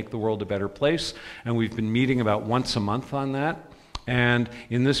world and make the world a better place. And we've been meeting about once a month on that. And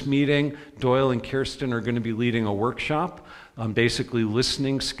in this meeting, Doyle and Kirsten are going to be leading a workshop on basically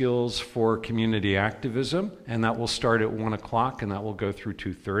listening skills for community activism, and that will start at 1 o'clock and that will go through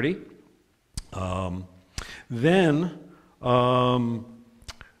 2:30. Then,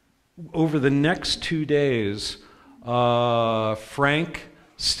 over the next 2 days, Frank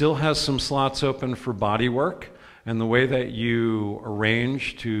still has some slots open for body work, and the way that you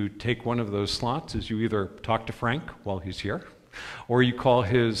arrange to take one of those slots is you either talk to Frank while he's here, or you call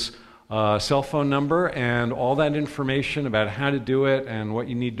his cell phone number, and all that information about how to do it and what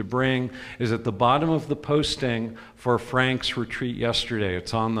you need to bring is at the bottom of the posting for Frank's retreat yesterday.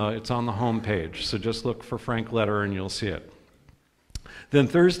 It's on the home page, so just look for Frank Letter and you'll see it. Then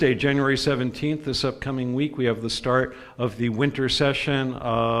Thursday, January 17th, this upcoming week, we have the start of the winter session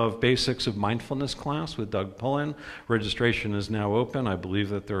of Basics of Mindfulness class with Doug Pullen. Registration is now open. I believe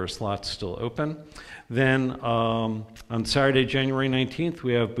that there are slots still open. Then on Saturday, January 19th,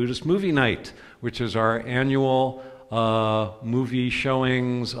 we have Buddhist Movie Night, which is our annual movie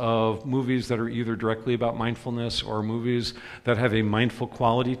showings of movies that are either directly about mindfulness or movies that have a mindful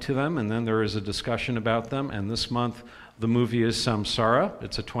quality to them, and then there is a discussion about them. And this month, the movie is Samsara.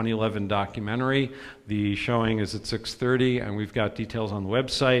 It's a 2011 documentary. The showing is at 6:30, and we've got details on the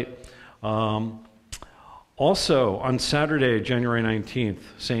website. Also, on Saturday, January 19th,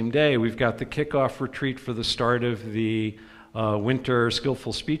 same day, we've got the kickoff retreat for the start of the winter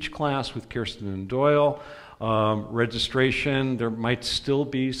skillful speech class with Kirsten and Doyle. Registration, there might still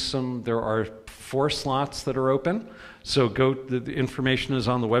be there are 4 slots that are open. So the information is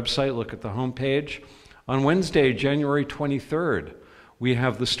on the website, look at the homepage. On Wednesday, January 23rd, we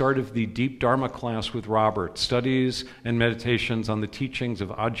have the start of the Deep Dharma class with Robert, studies and meditations on the teachings of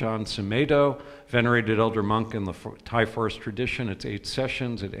Ajahn Sumedho, venerated elder monk in the Thai forest tradition. It's 8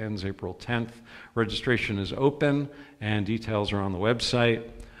 sessions. It ends April 10th. Registration is open, and details are on the website.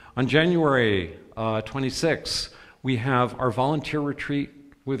 On January 26th, we have our volunteer retreat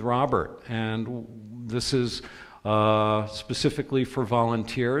with Robert, and this is specifically for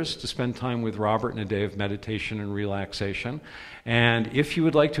volunteers to spend time with Robert in a day of meditation and relaxation. And if you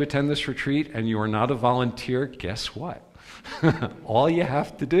would like to attend this retreat and you are not a volunteer, guess what? All you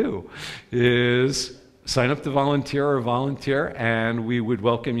have to do is sign up to volunteer and we would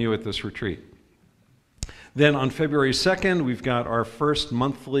welcome you at this retreat. Then on February 2nd, we've got our first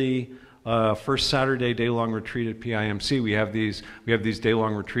monthly first Saturday day-long retreat at PIMC. We have these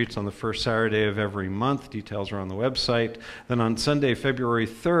day-long retreats on the first Saturday of every month. Details are on the website. Then on Sunday, February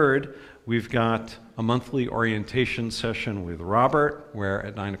 3rd, we've got a monthly orientation session with Robert, where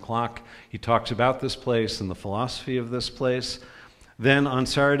at 9 o'clock he talks about this place and the philosophy of this place. Then on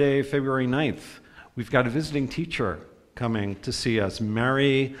Saturday, February 9th, we've got a visiting teacher coming to see us,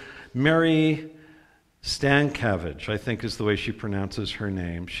 Mary Stankiewicz, I think is the way she pronounces her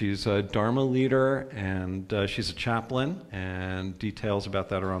name. She's a Dharma leader and she's a chaplain, and details about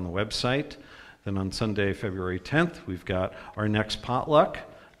that are on the website. Then on Sunday, February 10th, we've got our next potluck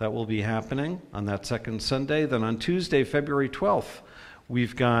that will be happening on that second Sunday. Then on Tuesday, February 12th,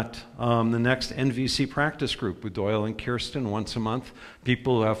 we've got the next NVC practice group with Doyle and Kirsten once a month.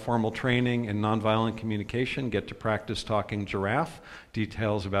 People who have formal training in nonviolent communication get to practice talking giraffe.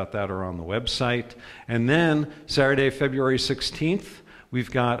 Details about that are on the website. And then Saturday, February 16th,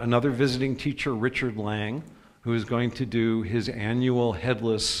 we've got another visiting teacher, Richard Lang, who is going to do his annual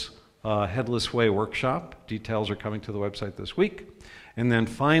Headless Way workshop. Details are coming to the website this week. And then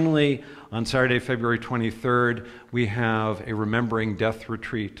finally, on Saturday, February 23rd, we have a Remembering Death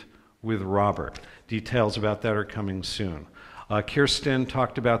retreat with Robert. Details about that are coming soon. Kirsten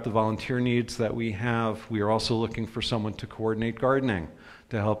talked about the volunteer needs that we have. We are also looking for someone to coordinate gardening,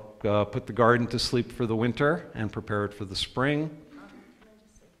 to help put the garden to sleep for the winter and prepare it for the spring.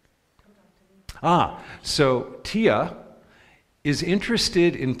 So Tia is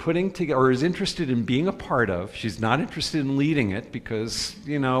interested in putting together, or is interested in being a part of. She's not interested in leading it because,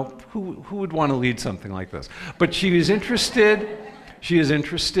 you know, who would want to lead something like this? But she is interested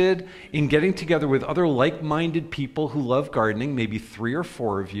in getting together with other like-minded people who love gardening, maybe 3 or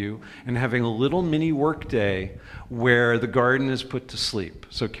 4 of you, and having a little mini work day where the garden is put to sleep.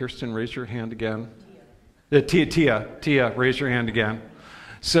 So Kirsten, raise your hand again. Tia, raise your hand again.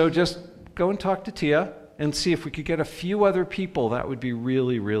 So just go and talk to Tia and see if we could get a few other people. That would be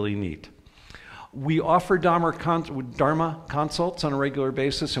really, really neat. We offer Dharma consults on a regular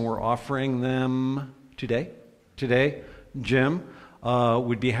basis, and we're offering them today, Jim.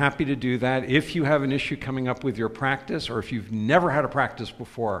 would be happy to do that. If you have an issue coming up with your practice, or if you've never had a practice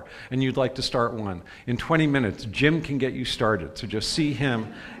before and you'd like to start one, in 20 minutes, Jim can get you started. So just see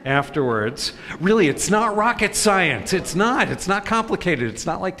him afterwards. Really, it's not rocket science. It's not complicated. It's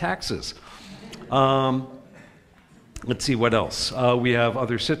not like taxes. Let's see what else. We have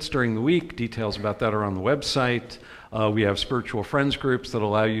other sits during the week. Details about that are on the website. We have spiritual friends groups that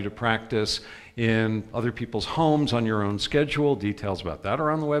allow you to practice in other people's homes on your own schedule. Details about that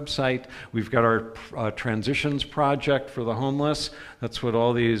are on the website. We've got our transitions project for the homeless. That's what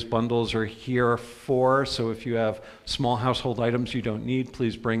all these bundles are here for. So if you have small household items you don't need,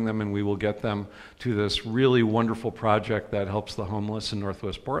 please bring them and we will get them to this really wonderful project that helps the homeless in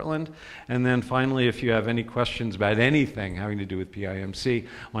Northwest Portland. And then finally, if you have any questions about anything having to do with PIMC,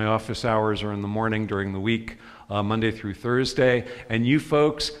 my office hours are in the morning during the week, Monday through Thursday. And you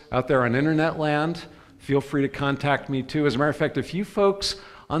folks out there on internet land, feel free to contact me too. As a matter of fact, if you folks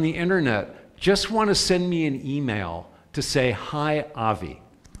on the internet just want to send me an email to say, hi, Avi,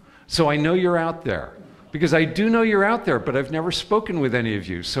 so I know you're out there. Because I do know you're out there, but I've never spoken with any of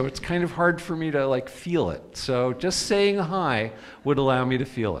you, so it's kind of hard for me to like feel it. So just saying hi would allow me to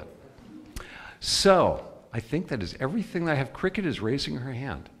feel it. So I think that is everything that I have. Cricket is raising her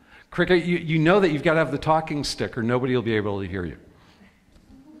hand. Cricket, you know that you've got to have the talking stick or nobody will be able to hear you.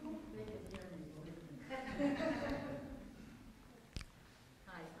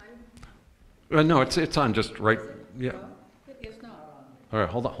 No, it's on just right, yeah. All right,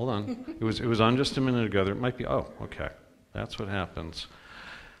 hold on. It was on just a minute ago. There might be, oh, okay. That's what happens.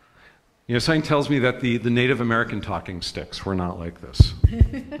 You know, something tells me that the Native American talking sticks were not like this.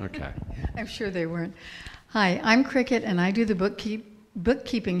 Okay. I'm sure they weren't. Hi, I'm Cricket, and I do the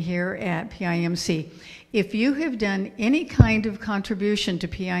bookkeeping here at PIMC. If you have done any kind of contribution to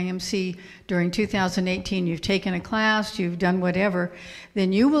PIMC during 2018, you've taken a class, you've done whatever,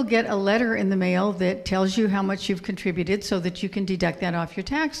 then you will get a letter in the mail that tells you how much you've contributed so that you can deduct that off your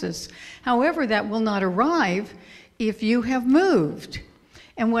taxes. However, that will not arrive if you have moved.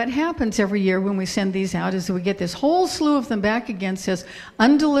 And what happens every year when we send these out is that we get this whole slew of them back again, says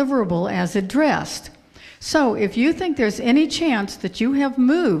undeliverable as addressed. So if you think there's any chance that you have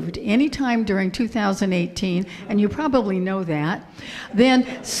moved anytime during 2018, and you probably know that,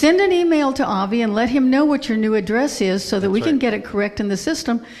 then send an email to Avi and let him know what your new address is so that we can get it correct in the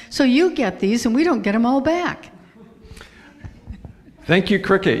system so you get these and we don't get them all back. Thank you,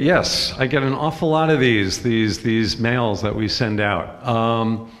 Cricket. Yes, I get an awful lot of these mails that we send out.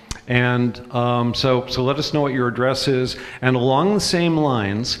 So let us know what your address is. And along the same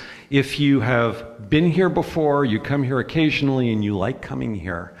lines, if you have been here before, you come here occasionally and you like coming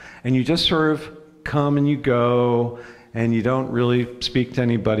here, and you just sort of come and you go, and you don't really speak to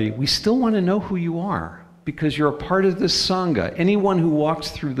anybody, we still want to know who you are, because you're a part of this Sangha. Anyone who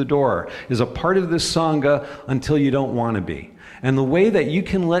walks through the door is a part of this Sangha until you don't want to be. And the way that you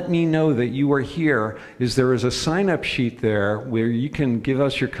can let me know that you are here is there is a sign-up sheet there where you can give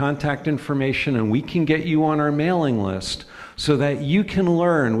us your contact information and we can get you on our mailing list so that you can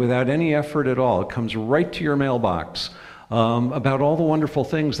learn without any effort at all. It comes right to your mailbox about all the wonderful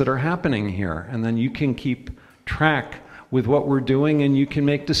things that are happening here. And then you can keep track with what we're doing and you can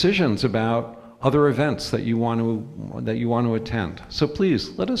make decisions about other events that you want to attend. So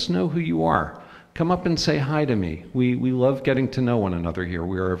please, let us know who you are. Come up and say hi to me. We love getting to know one another here.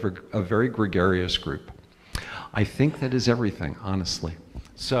 We are a very gregarious group. I think that is everything, honestly.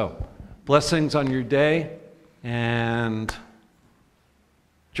 So, blessings on your day, and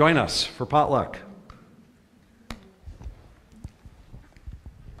join us for potluck.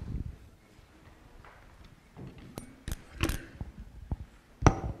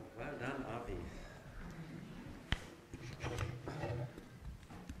 Well done, Avi.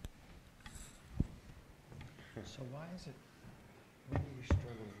 So why is it, when do you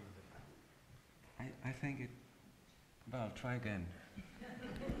struggle with it? I think it, well, try again.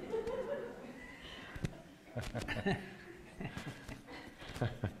 All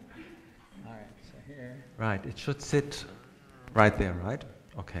right, so here, Right, it should sit right there, right?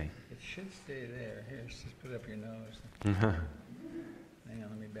 Okay. it should stay there. Here, just put up your nose. Hang on,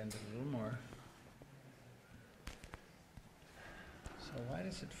 let me bend it a little more. So why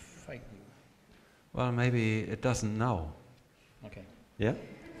does it fight you? Well, maybe it doesn't know. Okay. Yeah?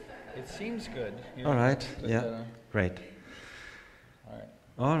 It seems good. All right, but, yeah, great. all right,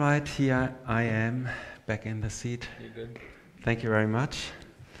 All right, here I am, back in the seat. you good? Thank you very much.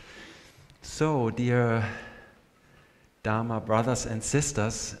 So, dear Dharma brothers and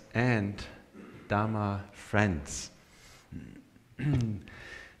sisters and Dharma friends,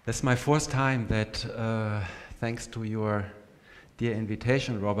 this is my first time that, thanks to your dear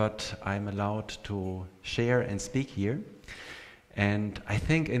invitation, Robert, I'm allowed to share and speak here. And I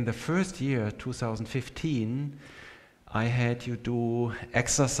think in the first year, 2015, I had you do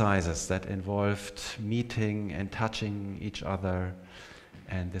exercises that involved meeting and touching each other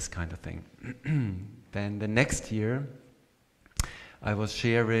and this kind of thing. Then the next year, I was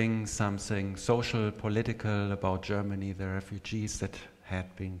sharing something social, political about Germany, the refugees that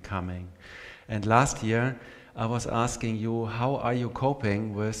had been coming. And last year, I was asking you, how are you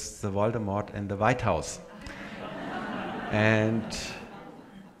coping with the Voldemort in the White House? And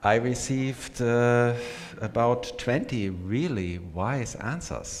I received about 20 really wise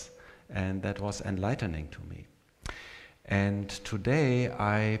answers, and that was enlightening to me. And today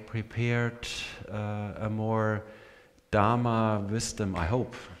I prepared a more Dharma wisdom, I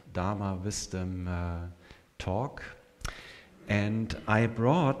hope, Dharma wisdom talk. And I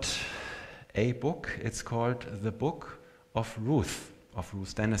brought a book. It's called The Book of Ruth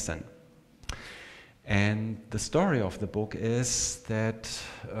Dennison. And the story of the book is that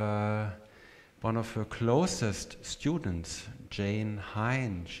one of her closest students, Jane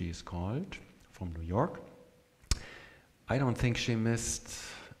Hine, she's called, from New York. I don't think she missed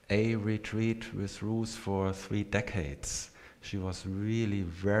a retreat with Ruth for 3 decades. She was really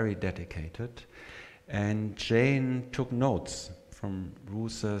very dedicated. And Jane took notes from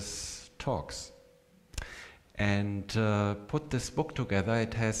Ruth's talks and put this book together.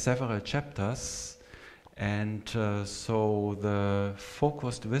 It has several chapters, and so the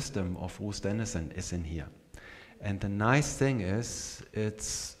focused wisdom of Ruth Dennison is in here. And the nice thing is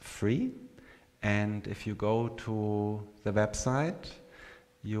it's free, and if you go to the website,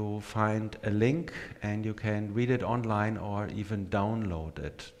 you find a link and you can read it online or even download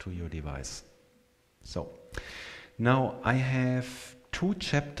it to your device. So, now I have 2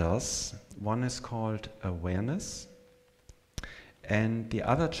 chapters. One is called Awareness, and the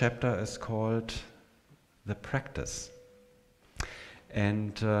other chapter is called The Practice.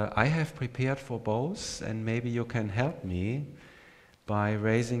 And I have prepared for both, and maybe you can help me by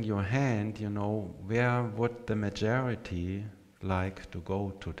raising your hand, you know, where would the majority like to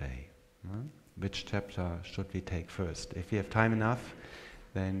go today? Which chapter should we take first? If we have time enough,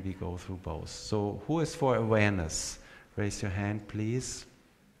 then we go through both. So who is for awareness? Raise your hand, please.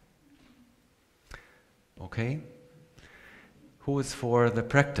 Okay. Who is for the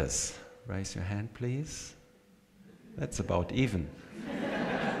practice? Raise your hand, please. That's about even.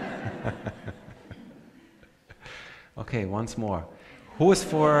 Okay, once more. Who is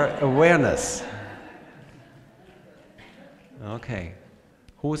for awareness? Okay.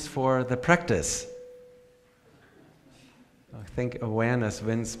 Who is for the practice? I think awareness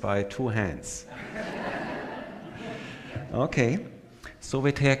wins by 2 hands. Okay, so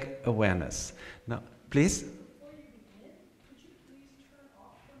we take awareness. Now, please.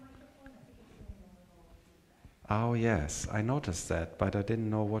 Oh yes, I noticed that, but I didn't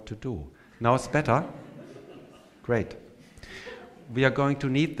know what to do. Now it's better? Great. We are going to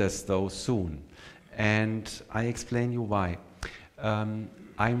need this though soon, and I explain you why. I'm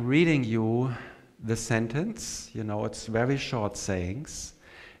reading you the sentence, you know, it's very short sayings,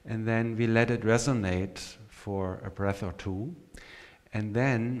 and then we let it resonate for a breath or 2. And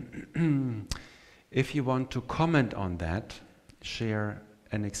then, if you want to comment on that, share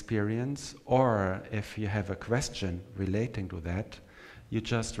an experience, or if you have a question relating to that, you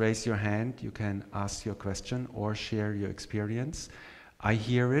just raise your hand, you can ask your question or share your experience. I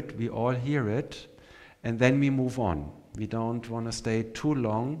hear it, we all hear it, and then we move on. We don't want to stay too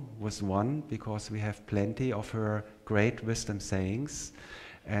long with one, because we have plenty of her great wisdom sayings.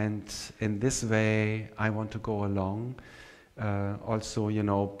 And in this way, I want to go along, also, you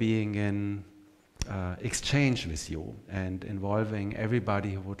know, being in exchange with you and involving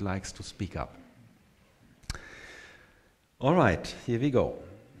everybody who would like to speak up. All right, here we go.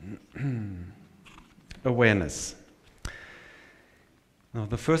 Awareness. Now,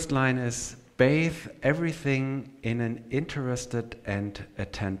 the first line is, bathe everything in an interested and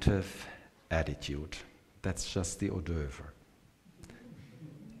attentive attitude. That's just the hors d'oeuvre.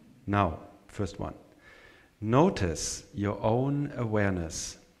 Now, first one. Notice your own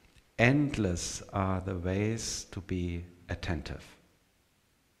awareness. Endless are the ways to be attentive.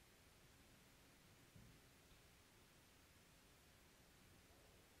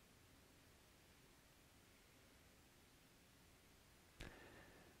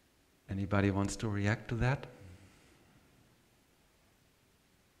 Anybody wants to react to that?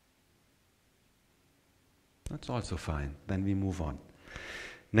 That's also fine. Then we move on.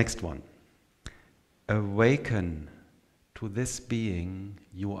 Next one. Awaken to this being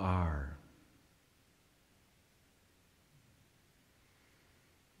you are.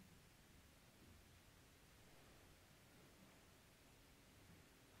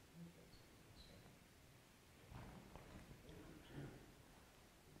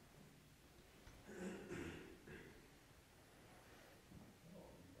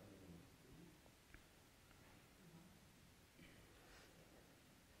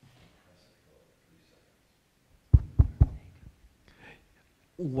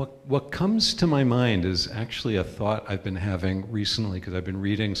 What comes to my mind is actually a thought I've been having recently, because I've been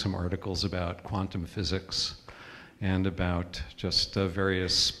reading some articles about quantum physics and about just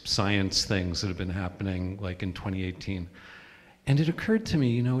various science things that have been happening, like in 2018. And it occurred to me,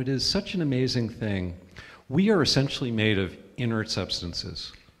 you know, it is such an amazing thing. We are essentially made of inert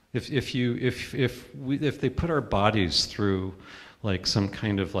substances. If they put our bodies through like some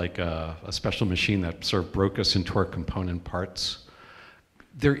kind of like a special machine that sort of broke us into our component parts,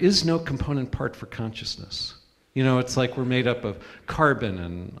 there is no component part for consciousness. You know, it's like we're made up of carbon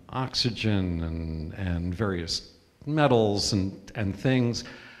and oxygen and various metals and things.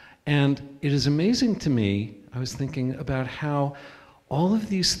 And it is amazing to me, I was thinking about how all of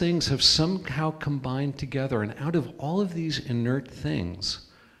these things have somehow combined together, and out of all of these inert things,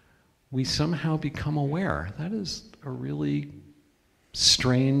 we somehow become aware. That is a really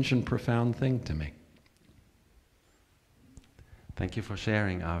strange and profound thing to me. Thank you for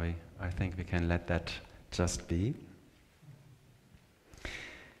sharing, Avi. I think we can let that just be.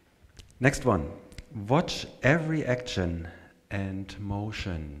 Next one. Watch every action and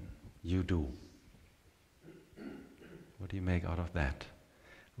motion you do. What do you make out of that?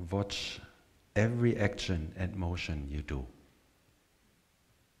 Watch every action and motion you do.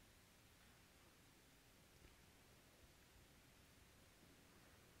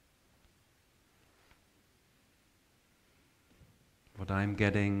 What I'm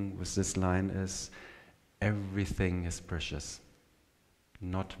getting with this line is everything is precious.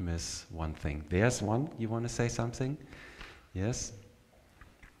 Not miss one thing. There's one. You want to say something? Yes?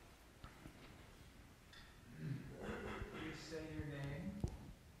 You say your name.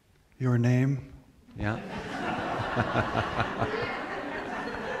 Your name? Yeah.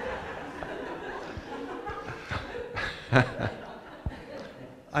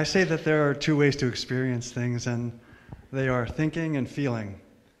 I say that there are two ways to experience things, and they are thinking and feeling.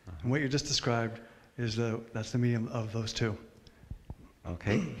 And what you just described is that's the medium of those two.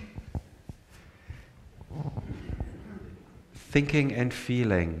 Okay. Thinking and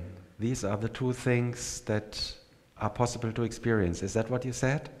feeling. These are the two things that are possible to experience. Is that what you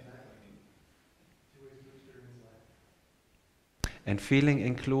said? And feeling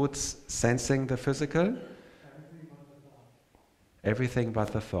includes sensing the physical? Everything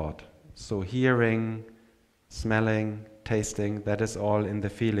but the thought. So hearing, smelling, tasting, that is all in the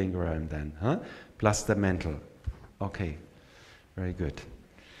feeling realm then, huh? Plus the mental. Okay, very good.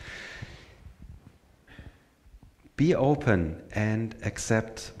 Be open and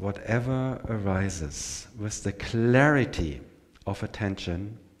accept whatever arises with the clarity of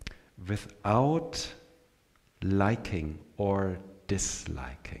attention without liking or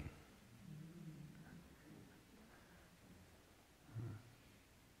disliking.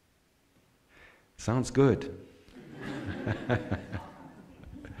 Sounds good.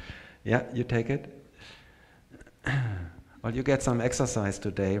 Yeah, you take it? Well, you get some exercise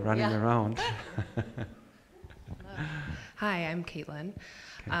today, running around. Hi, I'm Caitlin.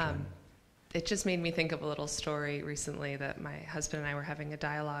 It just made me think of a little story recently that my husband and I were having a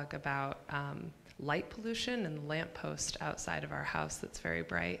dialogue about light pollution and the lamppost outside of our house that's very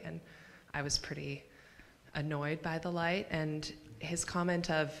bright, and I was pretty annoyed by the light, and his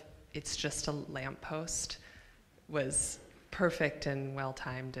comment of, "It's just a lamppost," was perfect and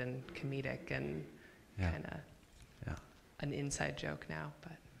well-timed and comedic and kind of an inside joke now,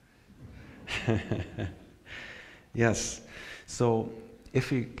 but... Yes. So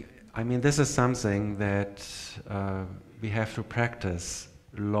if this is something that we have to practice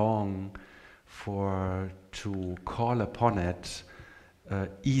long to call upon it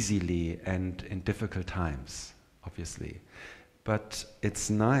easily and in difficult times, obviously. But it's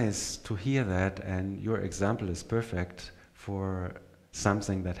nice to hear that, and your example is perfect for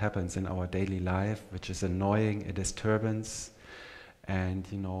something that happens in our daily life, which is annoying, a disturbance. And,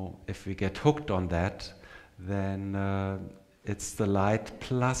 if we get hooked on that, then it's the light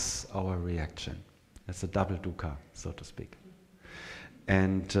plus our reaction. It's a double dukkha, so to speak.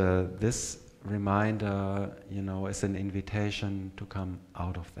 And this reminder, is an invitation to come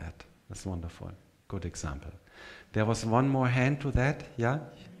out of that. That's wonderful. Good example. There was one more hand to that. Yeah?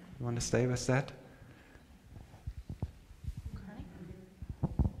 You want to stay with that?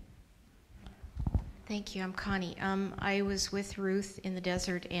 Thank you. I'm Connie. I was with Ruth in the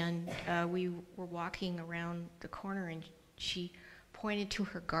desert, and we were walking around the corner, and she pointed to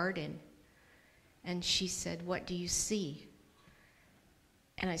her garden, and she said, "What do you see?"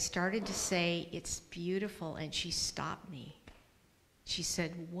 And I started to say, "It's beautiful," and she stopped me. She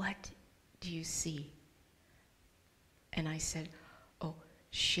said, "What do you see?" And I said, "Oh,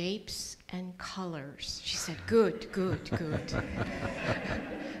 shapes and colors. She said, good, good, good.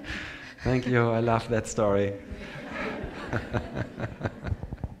 Thank you. I love that story.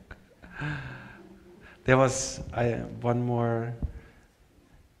 There was one more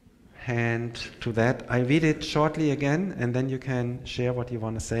hand to that. I read it shortly again, and then you can share what you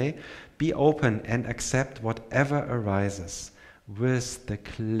want to say. Be open and accept whatever arises with the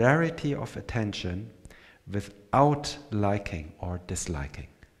clarity of attention, without liking or disliking.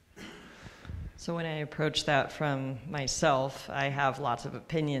 So when I approach that from myself, I have lots of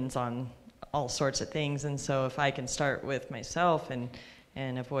opinions on all sorts of things, and so if I can start with myself and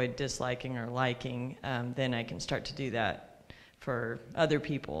avoid disliking or liking, then I can start to do that for other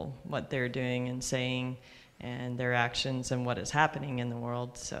people, what they're doing and saying and their actions and what is happening in the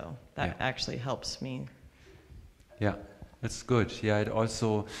world. So that actually helps me. Yeah, it's good. Yeah, it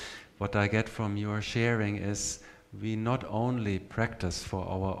also, what I get from your sharing is we not only practice for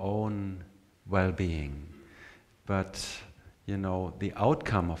our own well-being, but the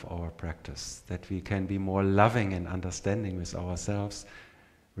outcome of our practice, that we can be more loving and understanding with ourselves,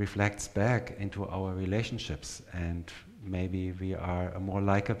 reflects back into our relationships, and maybe we are a more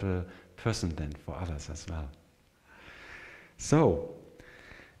likable person than for others as well. So,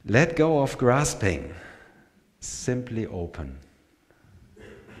 let go of grasping, simply open.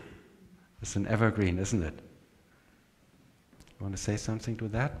 It's an evergreen, isn't it? You want to say something to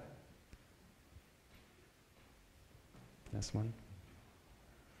that? This one?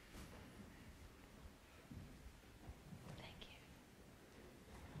 Thank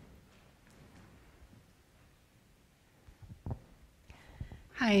you.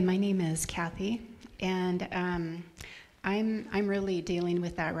 Hi, my name is Kathy, and I'm really dealing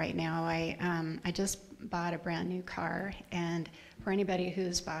with that right now. I just bought a brand new car, and for anybody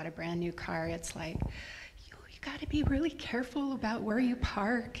who's bought a brand new car, it's like you got to be really careful about where you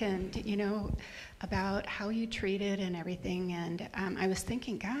park, and about how you treat it and everything. And I was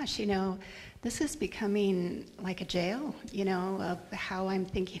thinking, gosh, this is becoming like a jail, of how I'm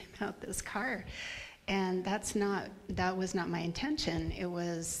thinking about this car. And that was not my intention. It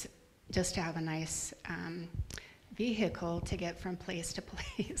was just to have a nice vehicle to get from place to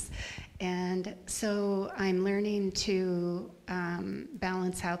place. And so I'm learning to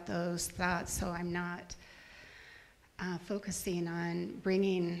balance out those thoughts, so I'm not focusing on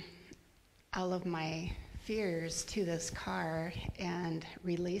bringing all of my fears to this car and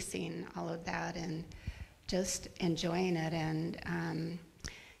releasing all of that and just enjoying it, and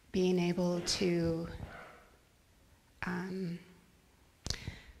being able to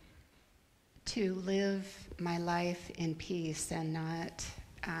live my life in peace and not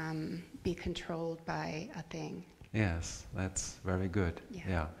be controlled by a thing. Yes, that's very good.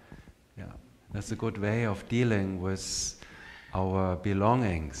 Yeah. Yeah. That's a good way of dealing with our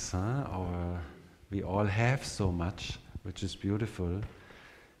belongings. We all have so much, which is beautiful.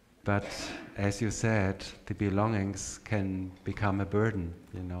 But as you said, the belongings can become a burden,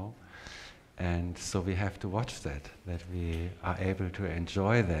 And so we have to watch that we are able to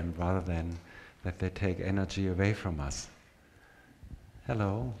enjoy them rather than that they take energy away from us.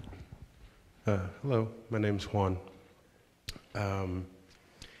 Hello. Hello, my name's Juan.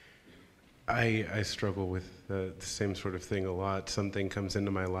 I struggle with the same sort of thing a lot. Something comes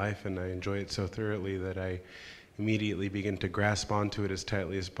into my life and I enjoy it so thoroughly that I immediately begin to grasp onto it as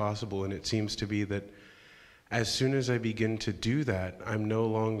tightly as possible. And it seems to be that as soon as I begin to do that, I'm no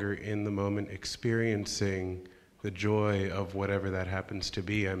longer in the moment experiencing the joy of whatever that happens to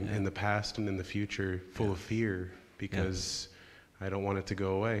be. I'm in the past and in the future full of fear because I don't want it to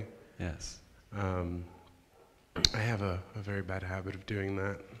go away. Yes. I have a very bad habit of doing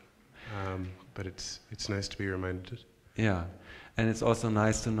that. But it's nice to be reminded. Yeah, and it's also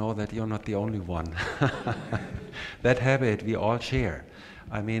nice to know that you're not the only one. That habit we all share.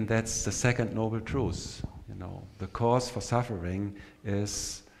 I mean, that's the second noble truth. The cause for suffering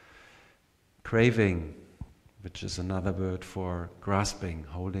is craving, which is another word for grasping,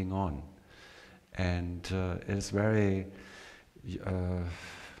 holding on. And it is very,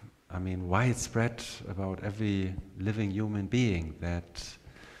 widespread about every living human being, that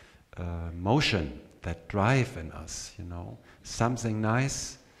motion, that drive in us, something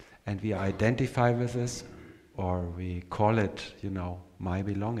nice, and we identify with this, or we call it, my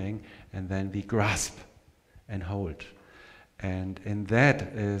belonging, and then we grasp and hold. And in that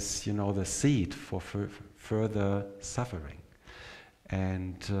is, the seed for further suffering.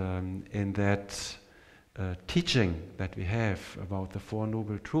 And in that teaching that we have about the Four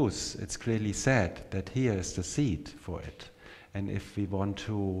Noble Truths, it's clearly said that here is the seed for it. And if we want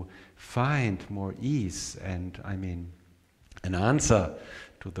to find more ease and, an answer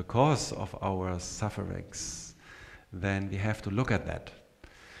to the cause of our sufferings, then we have to look at that.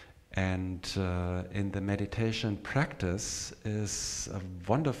 And in the meditation practice is a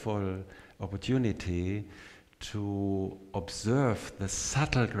wonderful opportunity to observe the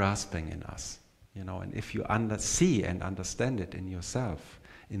subtle grasping in us. You know, and if you see and understand it in yourself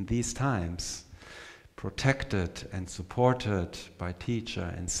in these times, protected and supported by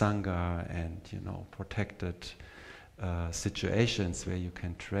teacher and sangha, and protected situations where you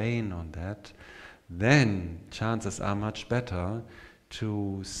can train on that, then chances are much better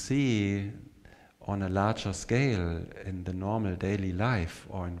to see on a larger scale in the normal daily life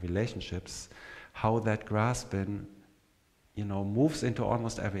or in relationships how that grasping moves into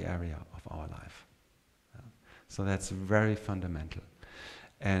almost every area of our life. So that's very fundamental.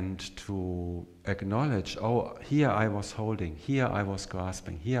 And to acknowledge, oh, here I was holding, here I was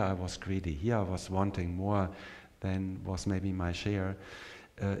grasping, here I was greedy, here I was wanting more than was maybe my share,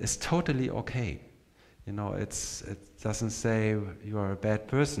 is totally okay. It doesn't say you are a bad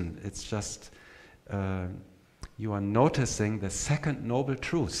person. It's just you are noticing the second noble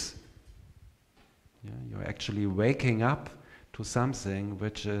truth. Yeah, you're actually waking up to something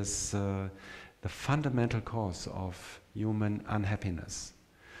which is the fundamental cause of human unhappiness.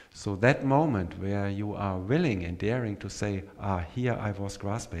 So that moment where you are willing and daring to say, here I was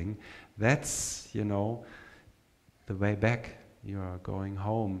grasping, that's, the way back. You are going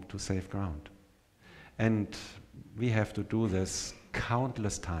home to safe ground. And we have to do this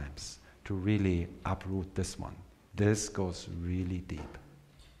countless times to really uproot this one. This goes really deep.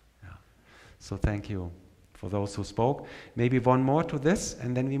 Yeah. So thank you for those who spoke. Maybe one more to this,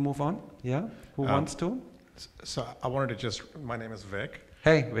 and then we move on. Yeah? Who wants to? So I wanted to my name is Vic.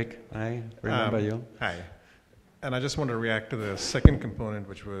 Hey, Vic. I remember you. Hi. And I just want to react to the second component,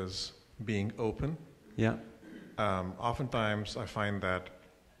 which was being open. Yeah. Oftentimes I find that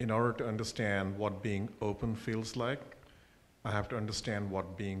in order to understand what being open feels like, I have to understand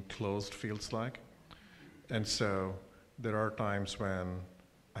what being closed feels like. And so there are times when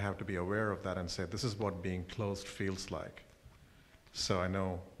I have to be aware of that and say, this is what being closed feels like. So I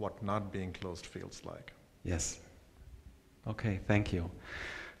know what not being closed feels like. Yes. Okay, thank you.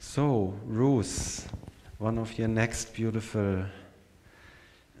 So, Ruth, one of your next beautiful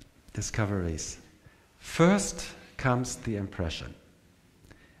discoveries. First comes the impression.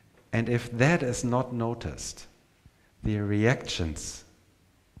 And if that is not noticed, the reactions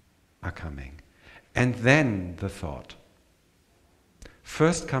are coming. And then the thought.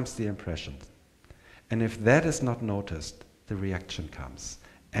 First comes the impression. And if that is not noticed, the reaction comes.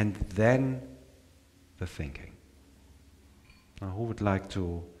 And then the thinking. Now, who would like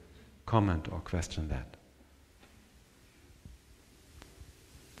to comment or question that?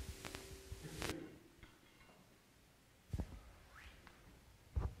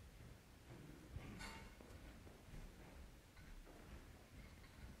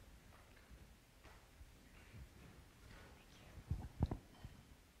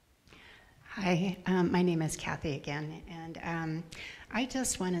 Hi, my name is Kathy again, and I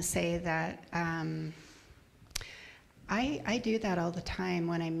just want to say that I do that all the time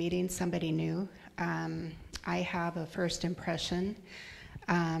when I'm meeting somebody new. I have a first impression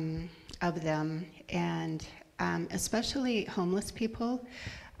of them, and especially homeless people.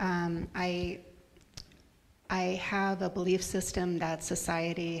 I have a belief system that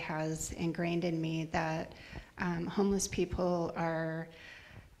society has ingrained in me that homeless people are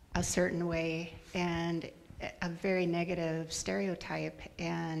a certain way and a very negative stereotype.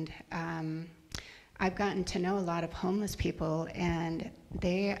 And I've gotten to know a lot of homeless people, and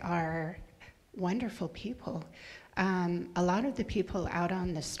they are wonderful people. A lot of the people out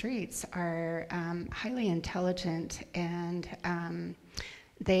on the streets are highly intelligent, and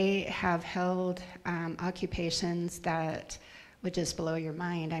they have held occupations that would just blow your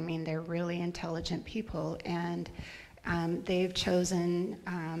mind. I mean, they're really intelligent people, and they've chosen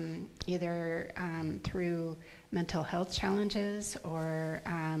either through mental health challenges or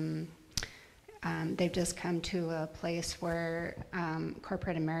they've just come to a place where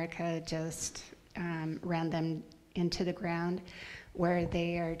corporate America just ran them into the ground, where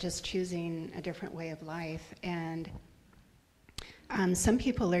they are just choosing a different way of life. And some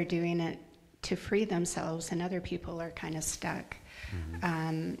people are doing it to free themselves, and other people are kind of stuck.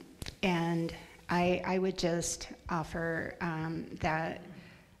 Mm-hmm. And I would just offer that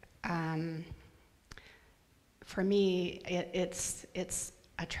for me, it's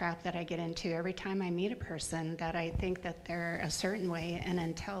a trap that I get into every time I meet a person, that I think that they're a certain way, and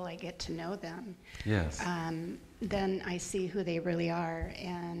until I get to know them, yes, then I see who they really are.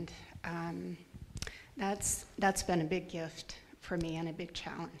 And that's been a big gift for me and a big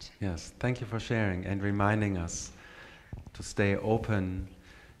challenge. Yes, thank you for sharing and reminding us to stay open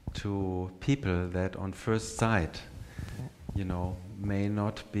to people that on first sight, may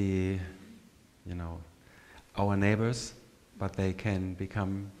not be, our neighbors, but they can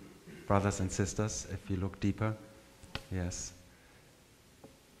become brothers and sisters if you look deeper. Yes.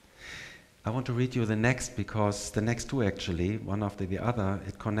 I want to read you the next, because the next two actually, one after the other,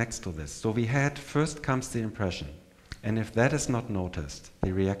 it connects to this. So we had, first comes the impression, and if that is not noticed,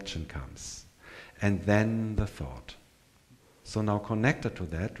 the reaction comes, and then the thought. So now connected to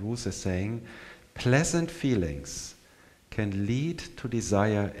that, Ruth is saying, pleasant feelings can lead to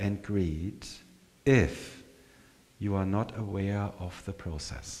desire and greed if you are not aware of the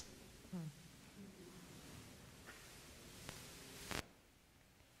process.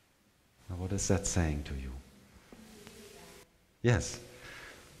 Now, what is that saying to you? Yes.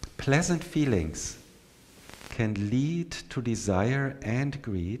 Pleasant feelings can lead to desire and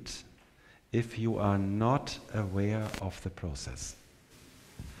greed if you are not aware of the process.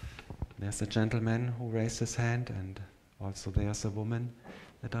 There's a gentleman who raised his hand, and also there's a woman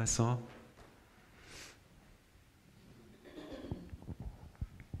that I saw.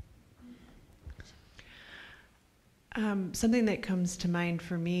 Something that comes to mind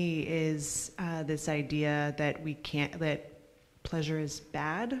for me is this idea that that pleasure is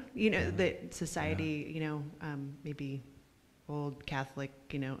bad. That society, maybe old Catholic,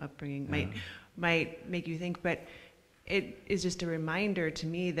 upbringing might make you think, but it is just a reminder to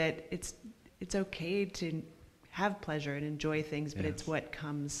me that it's okay to have pleasure and enjoy things, but it's what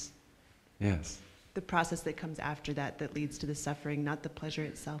comes. Yes. The process that comes after that leads to the suffering, not the pleasure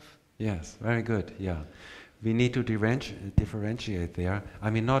itself. Yes, very good. Yeah. We need to differentiate there. I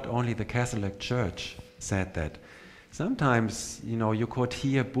mean, not only the Catholic Church said that. Sometimes, you could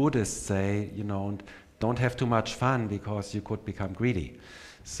hear Buddhists say, don't have too much fun because you could become greedy.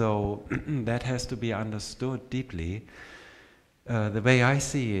 So that has to be understood deeply. The way I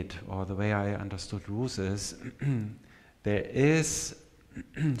see it, or the way I understood Ruth is, there is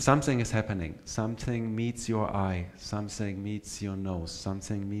something is happening. Something meets your eye, something meets your nose,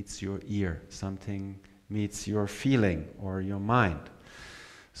 something meets your ear, something meets your feeling or your mind.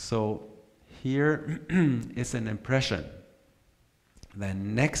 So here is an impression. The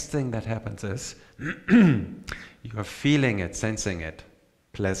next thing that happens is you are feeling it, sensing it,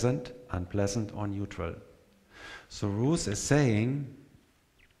 pleasant, unpleasant, or neutral. So Ruth is saying,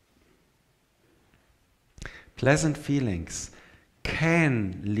 pleasant feelings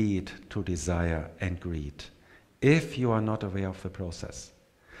can lead to desire and greed if you are not aware of the process.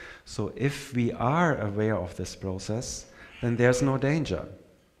 So if we are aware of this process, then there's no danger.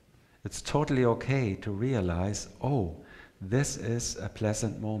 It's totally okay to realize, oh, this is a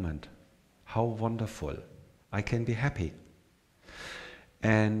pleasant moment. How wonderful. I can be happy.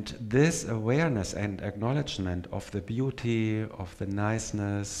 And this awareness and acknowledgement of the beauty, of the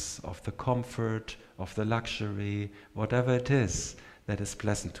niceness, of the comfort, of the luxury, whatever it is that is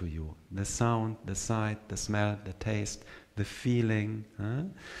pleasant to you, the sound, the sight, the smell, the taste, the feeling,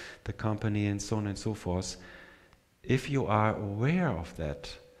 the company, and so on and so forth, if you are aware of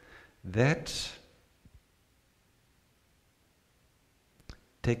that, that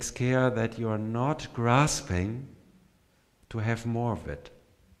takes care that you are not grasping to have more of it.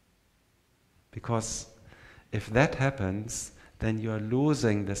 Because if that happens, then you are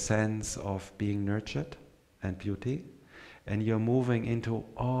losing the sense of being nurtured and beauty, and you're moving into,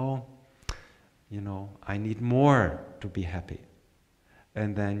 I need more to be happy.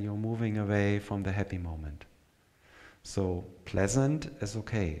 And then you're moving away from the happy moment. So pleasant is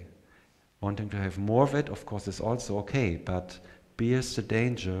okay. Wanting to have more of it, of course, is also okay, but bears the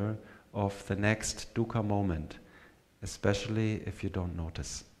danger of the next dukkha moment, especially if you don't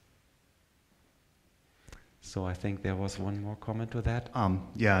notice. So I think there was one more comment to that.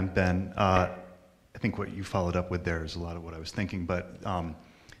 Yeah, and Ben, I think what you followed up with there is a lot of what I was thinking, but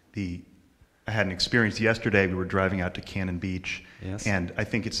I had an experience yesterday. We were driving out to Cannon Beach, yes. And I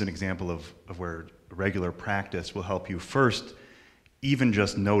think it's an example of where regular practice will help you first even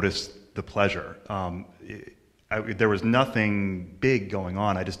just notice the pleasure. There was nothing big going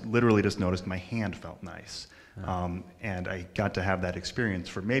on. I literally just noticed my hand felt nice. And I got to have that experience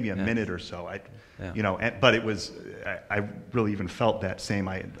for maybe a minute or so. But it was, I really even felt that same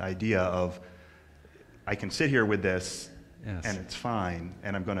idea of, I can sit here with this, and it's fine,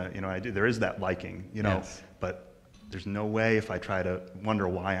 and I'm gonna, there is that liking, but there's no way if I try to wonder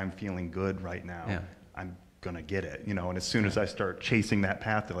why I'm feeling good right now, I'm gonna get it, and as soon as I start chasing that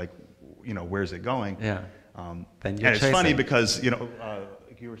path to where's it going? Then and it's funny because,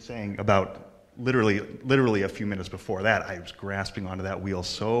 you were saying about literally a few minutes before that, I was grasping onto that wheel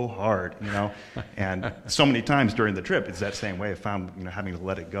so hard, and so many times during the trip, it's that same way. I found, having to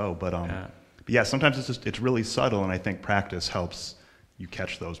let it go. But yeah, sometimes it's really subtle, and I think practice helps you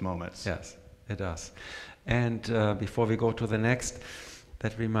catch those moments. Yes, it does. And before we go to the next,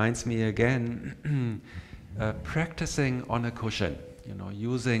 that reminds me again, practicing on a cushion,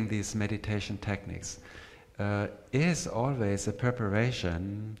 using these meditation techniques, is always a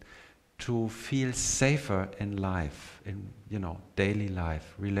preparation to feel safer in life, in daily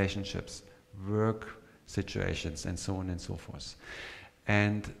life, relationships, work situations, and so on and so forth.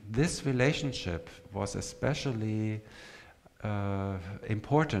 And this relationship was especially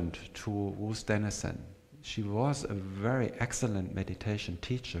important to Ruth Dennison. She was a very excellent meditation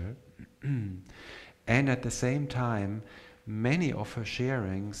teacher, and at the same time, many of her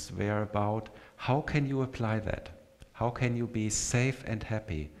sharings were about how can you apply that? How can you be safe and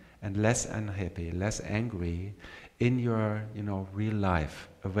happy and less unhappy, less angry in your real life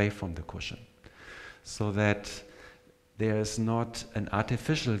away from the cushion, so that there is not an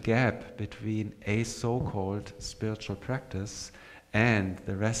artificial gap between a so-called spiritual practice and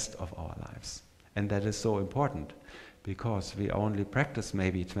the rest of our lives. And that is so important, because we only practice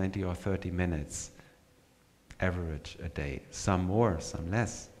maybe 20 or 30 minutes average a day, some more, some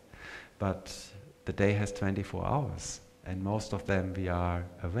less. But the day has 24 hours, and most of them we are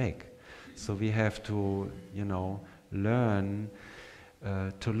awake. So we have to, learn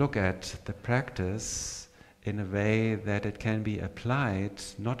to look at the practice in a way that it can be applied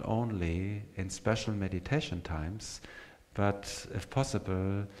not only in special meditation times, but if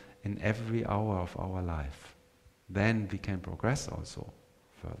possible, in every hour of our life. Then we can progress also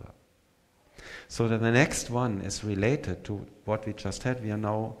further. So that the next one is related to what we just had. We are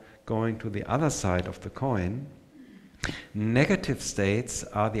now going to the other side of the coin. Negative states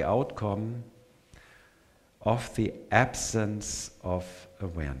are the outcome of the absence of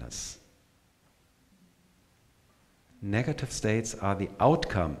awareness. Negative states are the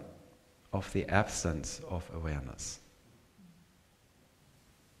outcome of the absence of awareness.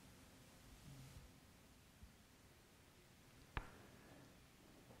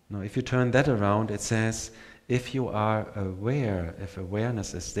 Now, if you turn that around, it says, if you are aware, if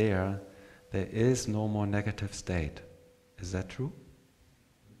awareness is there, there is no more negative state. Is that true?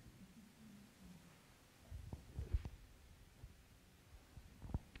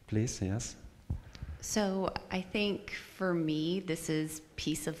 Please, yes. So I think for me, this is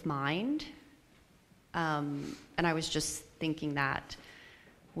peace of mind. And I was just thinking that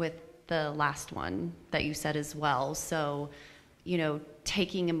with the last one that you said as well. So,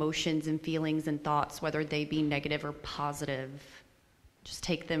 taking emotions and feelings and thoughts, whether they be negative or positive, just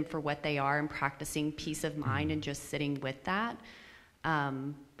take them for what they are and practicing peace of mind and just sitting with that.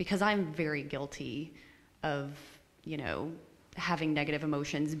 Because I'm very guilty of, having negative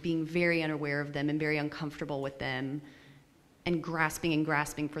emotions, being very unaware of them and very uncomfortable with them, and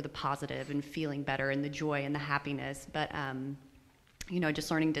grasping for the positive and feeling better and the joy and the happiness. But,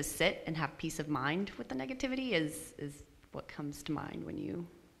 just learning to sit and have peace of mind with the negativity is what comes to mind when you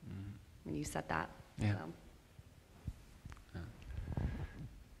said that. Yeah. So.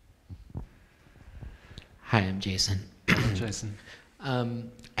 Hi, I'm Jason. Hello, Jason.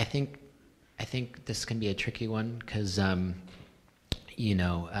 I think this can be a tricky one because, no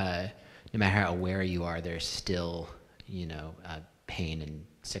matter how aware you are, there's still, pain and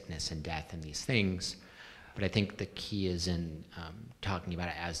sickness and death and these things. But I think the key is in talking about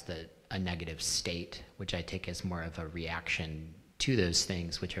it as a negative state, which I take as more of a reaction to those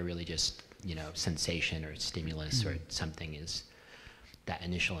things, which are really just, sensation or stimulus or something is that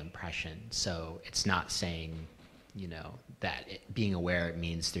initial impression. So it's not saying, that being aware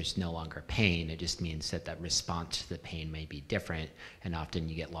means there's no longer pain. It just means that that response to the pain may be different. And often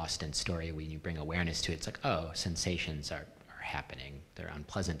you get lost in story when you bring awareness to it. It's like, oh, sensations are happening. They're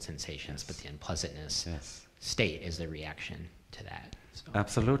unpleasant sensations, but the unpleasantness state is the reaction to that. So.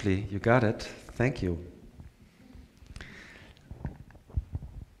 Absolutely, you got it. Thank you.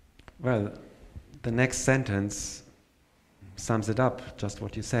 Well, the next sentence sums it up, just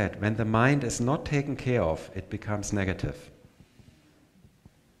what you said. When the mind is not taken care of, it becomes negative.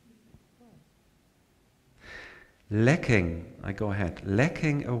 Lacking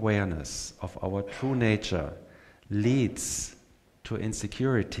awareness of our true nature leads to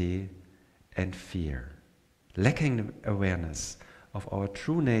insecurity and fear. Lacking awareness of our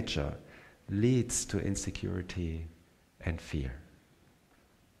true nature leads to insecurity and fear.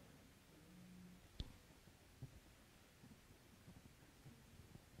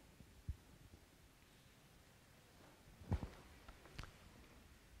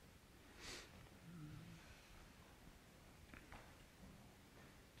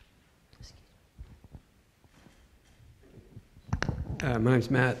 My name's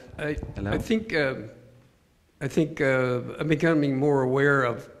Matt. Hello. I think I'm becoming more aware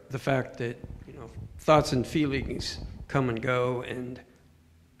of the fact that thoughts and feelings come and go, and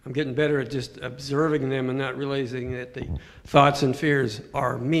I'm getting better at just observing them and not realizing that the thoughts and fears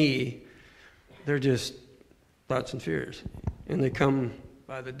are me. They're just thoughts and fears, and they come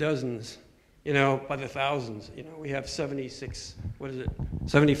by the dozens, by the thousands. We have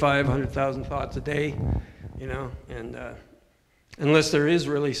 7,500,000 thoughts a day, and unless there is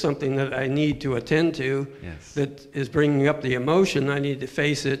really something that I need to attend to that is bringing up the emotion, I need to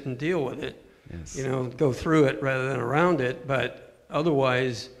face it and deal with it. Go through it rather than around it. But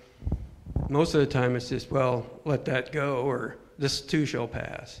otherwise, most of the time it's just, well, let that go, or this too shall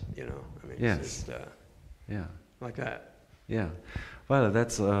pass. It's just like that. Yeah. Well,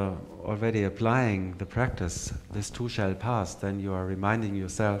 that's already applying the practice, this too shall pass. Then you are reminding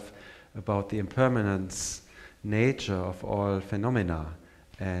yourself about the impermanence nature of all phenomena,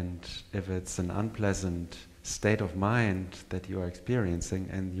 and if it's an unpleasant state of mind that you are experiencing,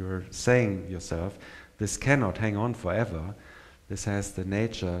 and you're saying yourself, this cannot hang on forever, this has the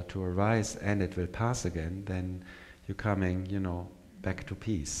nature to arise and it will pass again, then you're coming, back to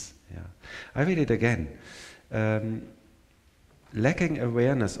peace. I read it again. Lacking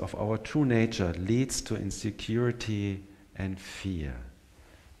awareness of our true nature leads to insecurity and fear.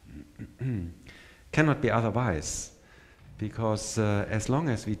 Cannot be otherwise, because as long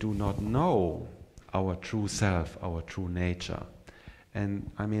as we do not know our true self, our true nature, and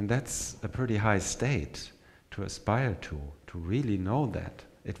that's a pretty high state to aspire to really know that.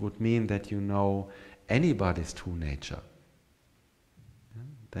 It would mean that you know anybody's true nature.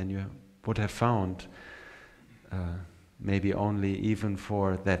 Then you would have found, maybe only even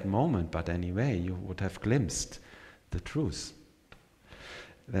for that moment, but anyway, you would have glimpsed the truth.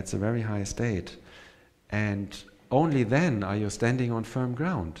 That's a very high state. And only then are you standing on firm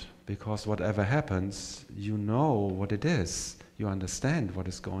ground, because whatever happens, you know what it is. You understand what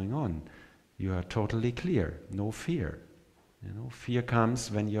is going on. You are totally clear, no fear. Fear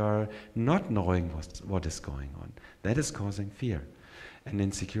comes when you're not knowing what is going on. That is causing fear and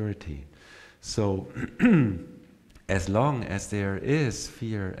insecurity. So, as long as there is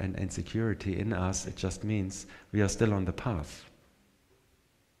fear and insecurity in us, it just means we are still on the path.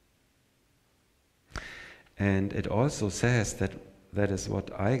 And it also says that is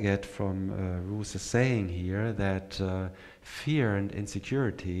what I get from Ruth is saying here, that fear and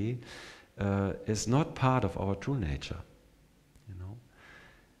insecurity is not part of our true nature.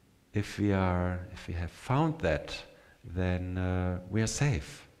 If we have found that, then we are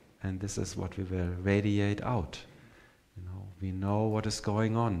safe, and this is what we will radiate out. We know what is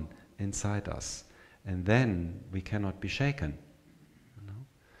going on inside us, and then we cannot be shaken.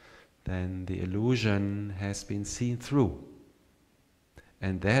 Then the illusion has been seen through,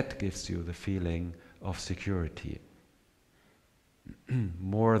 and that gives you the feeling of security,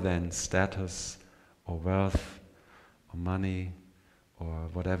 more than status or wealth or money or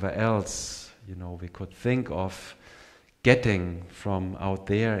whatever else we could think of getting from out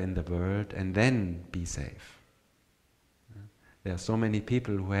there in the world and then be safe. There are so many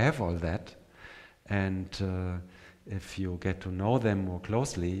people who have all that, and if you get to know them more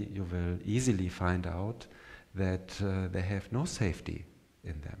closely, you will easily find out that they have no safety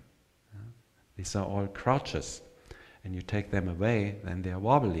in them. These are all crouches, and you take them away, then they are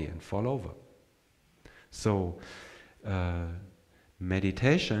wobbly and fall over. So,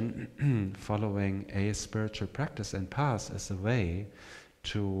 meditation, following a spiritual practice and path, is a way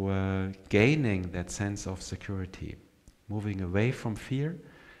to gaining that sense of security, moving away from fear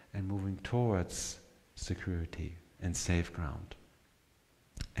and moving towards security and safe ground.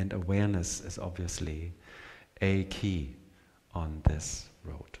 And awareness is obviously a key on this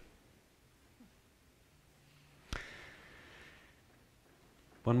road.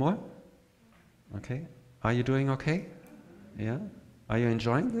 One more? Okay. Are you doing okay? Yeah? Are you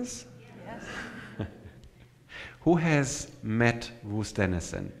enjoying this? Yes. Who has met Ruth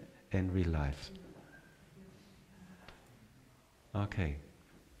Dennison in real life? Okay.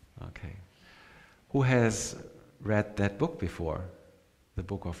 Okay. Who has read that book before? The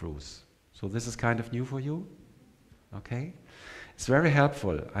Book of Ruth. So this is kind of new for you? Okay. It's very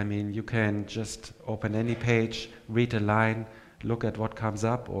helpful. You can just open any page, read a line, look at what comes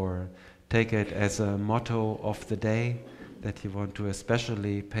up, or take it as a motto of the day that you want to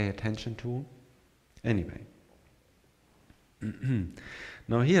especially pay attention to. Anyway.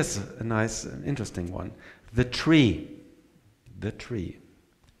 Now here's a nice, interesting one. The tree,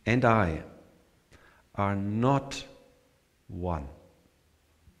 and I are not one.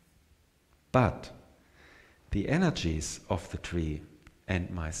 But the energies of the tree and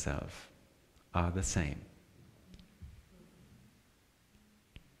myself are the same.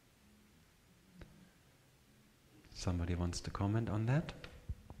 Somebody wants to comment on that?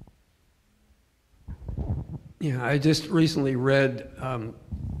 Yeah, I just recently read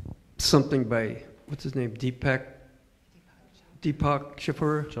something by, what's his name, Deepak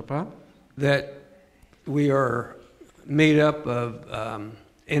Chopra, that we are made up of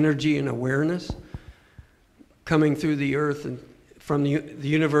energy and awareness coming through the earth and from the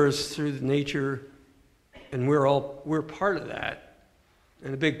universe through the nature, and we're part of that.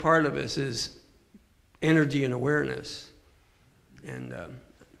 And a big part of us is energy and awareness. And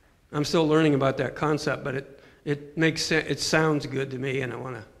I'm still learning about that concept, but it makes sense. It sounds good to me, and I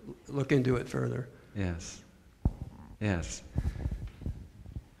want to look into it further. Yes. Yes.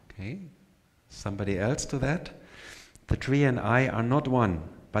 Okay. Somebody else to that? The tree and I are not one,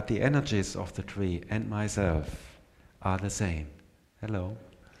 but the energies of the tree and myself are the same. Hello.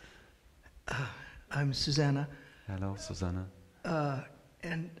 I'm Susanna. Hello, Susanna.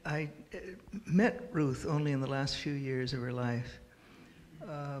 And I met Ruth only in the last few years of her life,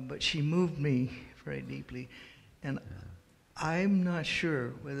 but she moved me very deeply. And I'm not sure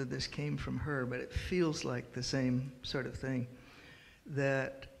whether this came from her, but it feels like the same sort of thing,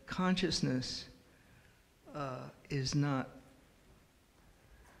 that consciousness is not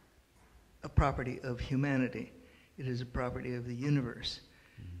a property of humanity. It is a property of the universe.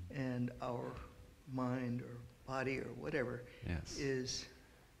 And our mind or body or whatever is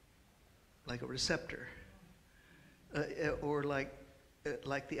like a receptor, or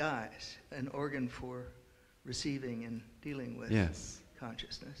like the eyes, an organ for receiving and dealing with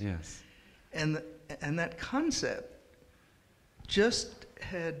consciousness. Yes. And that concept just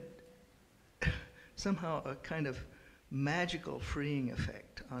had somehow a kind of magical freeing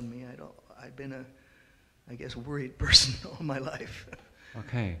effect on me. I've been a, I guess, worried person all my life.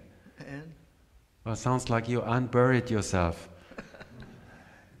 Okay. And well, sounds like you unburied yourself.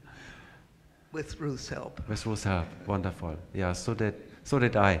 With Ruth's help. With Ruth's help. Wonderful. Yeah, so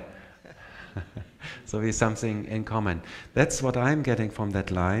did I. So we have something in common. That's what I'm getting from that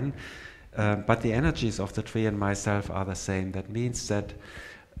line. But the energies of the tree and myself are the same. That means that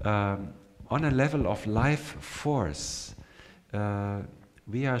on a level of life force,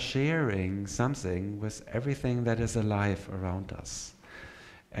 we are sharing something with everything that is alive around us.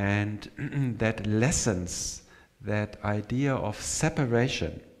 And that lessens that idea of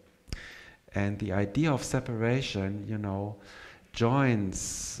separation. And the idea of separation, you know,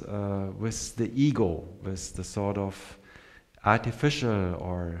 joins with the ego, with the sort of artificial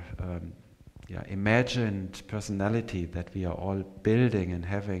or imagined personality that we are all building and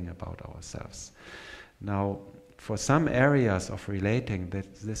having about ourselves. Now, for some areas of relating,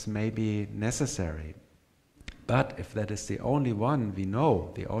 this may be necessary. But if that is the only one we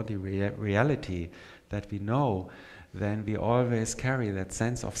know, the only reality that we know, then we always carry that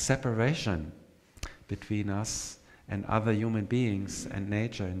sense of separation between us and other human beings and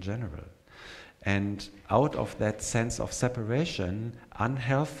nature in general. And out of that sense of separation,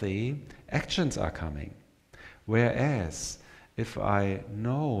 unhealthy actions are coming. Whereas, if I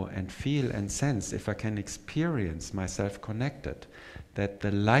know and feel and sense, if I can experience myself connected, that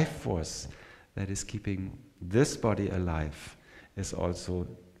the life force that is keeping this body alive is also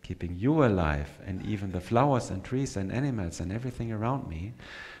keeping you alive, and even the flowers and trees and animals and everything around me,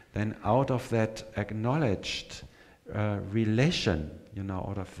 then out of that acknowledged relation, you know,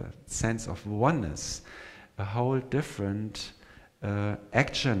 out of that sense of oneness, a whole different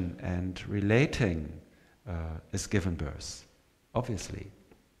action and relating is given birth, obviously.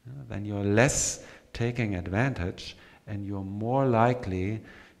 Then you're less taking advantage, and you're more likely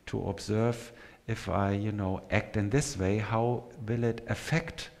to observe, if I, you know, act in this way, how will it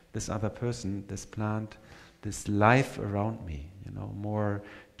affect this other person, this plant, this life around me? You know, more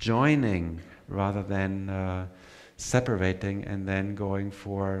joining rather than separating and then going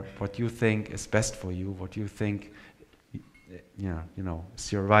for what you think is best for you, what you think, you know,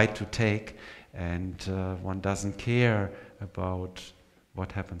 it's your right to take, and one doesn't care about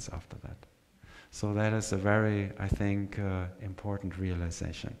what happens after that. So that is a very, I think, important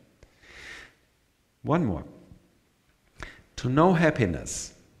realization. One more. To know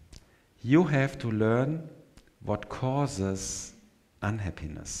happiness, you have to learn what causes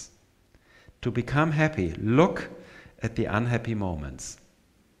unhappiness. To become happy, look at the unhappy moments.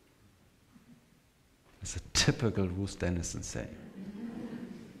 It's a typical Ruth Dennison saying.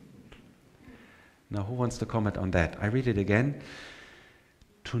 Now, who wants to comment on that? I read it again.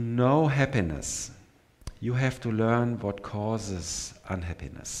 To know happiness, you have to learn what causes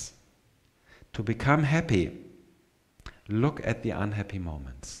unhappiness. To become happy, look at the unhappy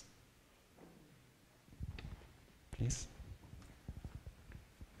moments. Please.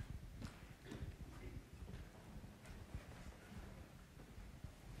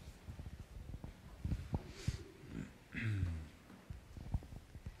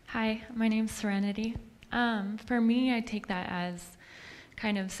 Hi, my name's Serenity. For me, I take that as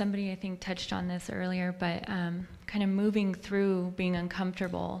kind of somebody I think touched on this earlier, but kind of moving through being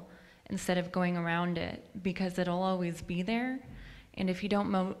uncomfortable instead of going around it, because it'll always be there. And if you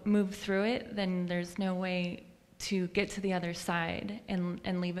don't move through it, then there's no way to get to the other side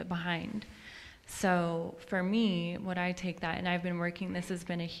and leave it behind. So for me, what I take that, and I've been working, this has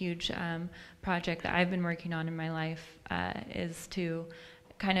been a huge project that I've been working on in my life, is to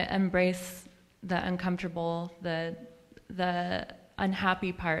kind of embrace the uncomfortable, the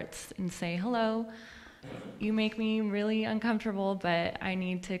unhappy parts, and say, hello, you make me really uncomfortable, but I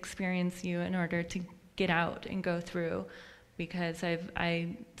need to experience you in order to get out and go through, because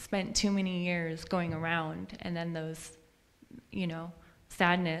I spent too many years going around, and then those,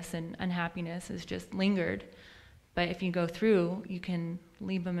 sadness and unhappiness has just lingered. But if you go through, you can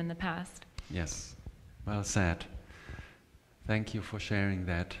leave them in the past. Yes, well said. Thank you for sharing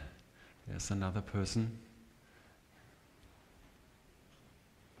that. There's another person.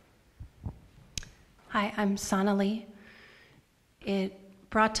 Hi, I'm Sonali. It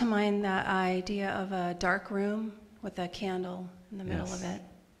brought to mind that idea of a dark room with a candle in the middle of it.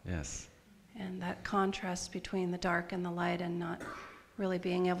 Yes. And that contrast between the dark and the light, and not really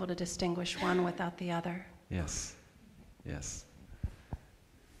being able to distinguish one without the other. Yes. Yes.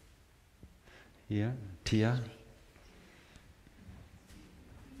 Here, Tia.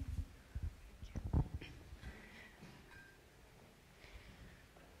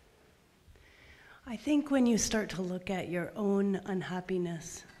 I think when you start to look at your own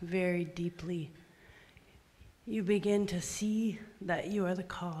unhappiness very deeply, you begin to see that you are the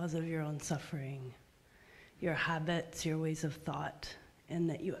cause of your own suffering, your habits, your ways of thought, and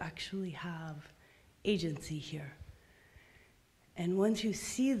that you actually have agency here. And once you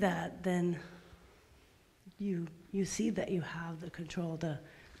see that, then you see that you have the control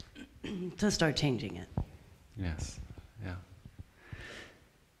to start changing it. Yes, yeah.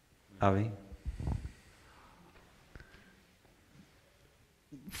 Avi?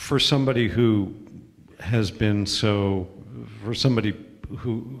 For somebody who has been for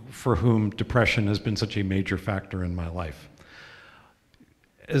whom depression has been such a major factor in my life,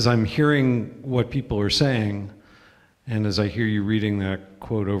 as I'm hearing what people are saying, and as I hear you reading that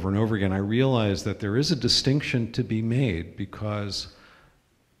quote over and over again, I realize that there is a distinction to be made, because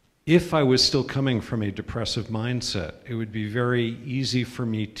if I was still coming from a depressive mindset, it would be very easy for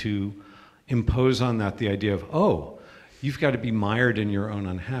me to impose on that the idea of, oh, you've got to be mired in your own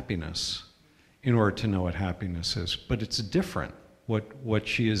unhappiness in order to know what happiness is. But it's different. What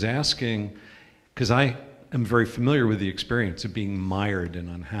she is asking, because I am very familiar with the experience of being mired in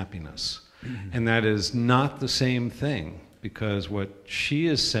unhappiness. And that is not the same thing, because what she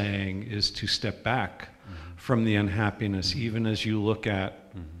is saying is to step back from the unhappiness, even as you look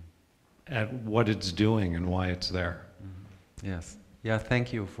at what it's doing and why it's there. Yes. Yeah,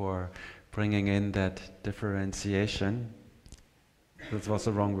 thank you for bringing in that differentiation. That was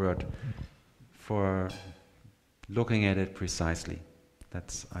the wrong word. For looking at it precisely.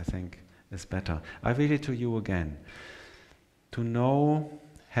 That's, I think, is better. I read it to you again. To know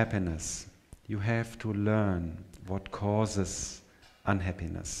happiness, you have to learn what causes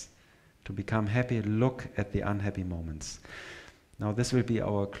unhappiness. To become happy, look at the unhappy moments. Now this will be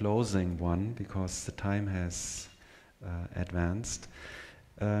our closing one, because the time has advanced.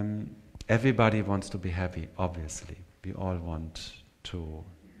 Everybody wants to be happy, obviously. We all want to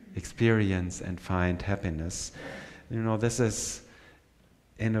experience and find happiness. This is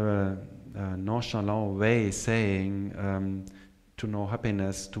in a nonchalant way saying to know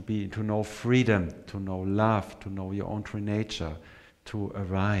happiness, to know freedom, to know love, to know your own true nature, to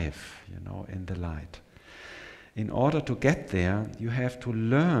arrive, in the light. In order to get there, you have to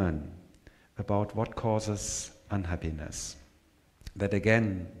learn about what causes unhappiness. That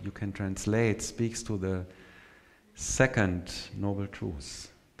again, you can translate, speaks to the second noble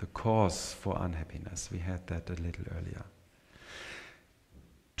truth, the cause for unhappiness. We had that a little earlier.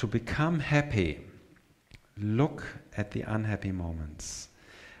 To become happy, look at the unhappy moments.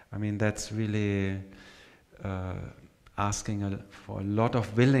 I mean, that's really asking for a lot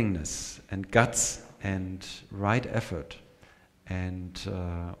of willingness and guts and right effort, and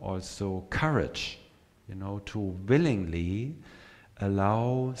also courage, to willingly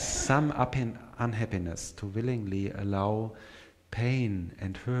allow some unhappiness, to willingly allow pain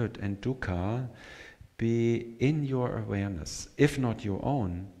and hurt and dukkha be in your awareness. If not your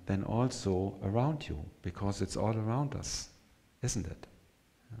own, then also around you, because it's all around us, isn't it?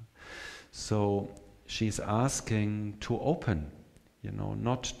 So she's asking to open,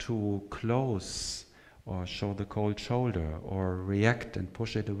 not to close or show the cold shoulder or react and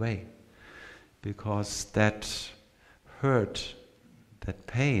push it away. Because that hurt, that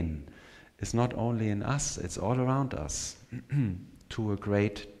pain, is not only in us, it's all around us, to a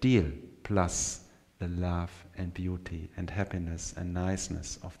great deal, plus the love and beauty and happiness and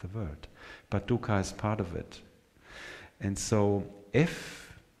niceness of the world. But dukkha is part of it. And so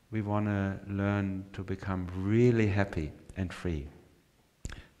if we want to learn to become really happy and free,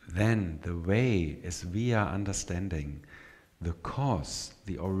 then the way is via understanding the cause,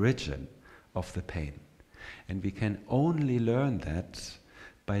 the origin of the pain. And we can only learn that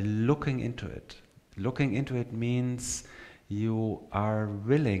by looking into it. Looking into it means you are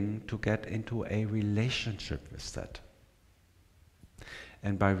willing to get into a relationship with that.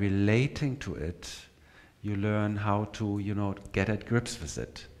 And by relating to it, you learn how to, get at grips with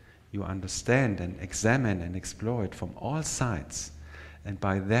it. You understand and examine and explore it from all sides. And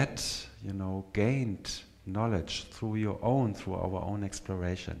by that, gained knowledge through our own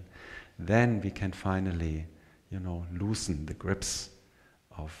exploration, then we can finally, loosen the grips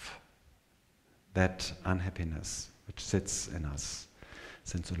of that unhappiness which sits in us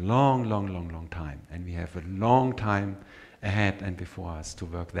since a long, long, long, long time. And we have a long time ahead and before us to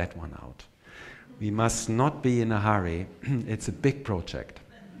work that one out. We must not be in a hurry. It's a big project.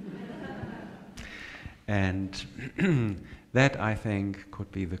 And that, I think,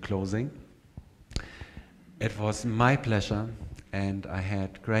 could be the closing. It was my pleasure, and I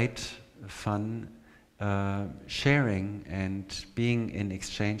had great fun sharing and being in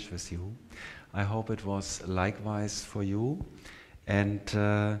exchange with you. I hope it was likewise for you. And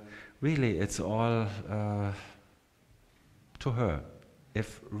really, it's all to her.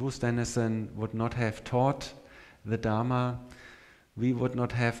 If Ruth Dennison would not have taught the Dharma, we would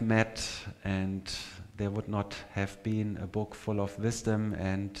not have met, and there would not have been a book full of wisdom,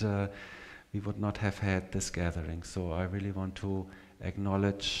 and we would not have had this gathering. So I really want to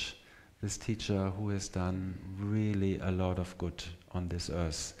acknowledge this teacher who has done really a lot of good on this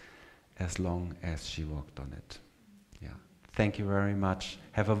earth as long as she walked on it. Yeah. Thank you very much.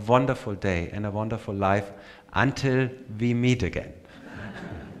 Have a wonderful day and a wonderful life until we meet again.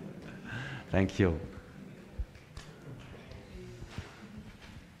 Thank you.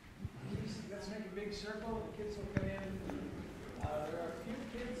 Let's make a big circle. The kids will come in. There are a few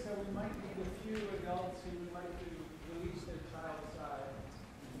kids, so we might need a few adults who would like to release their child aside.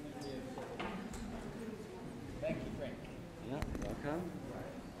 Thank you, Frank. Yeah, welcome.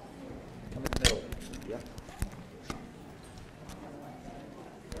 Come in the middle. Yeah.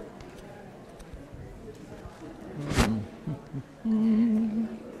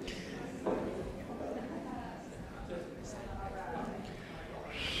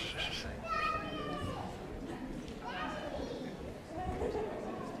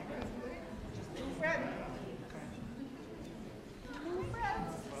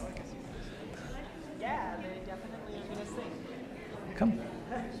 Yeah, they definitely are going to sing. Come.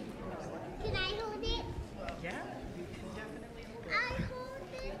 Can I hold it? Yeah, you can definitely hold it. I hold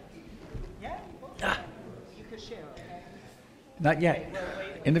it? Yeah, you can share, okay? Not yet.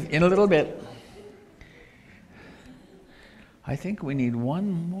 In a little bit. I think we need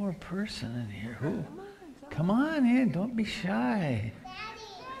one more person in here. Who? Come on in. Don't be shy.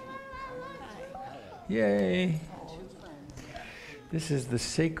 Yay. This is the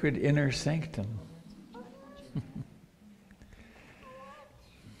sacred inner sanctum.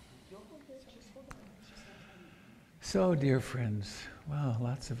 So, dear friends, wow,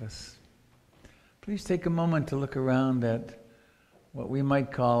 lots of us. Please take a moment to look around at what we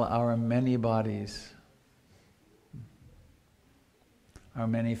might call our many bodies, our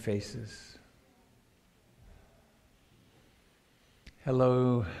many faces.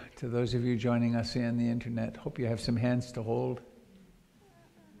 Hello to those of you joining us on the internet. Hope you have some hands to hold.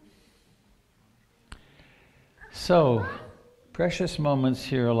 So, precious moments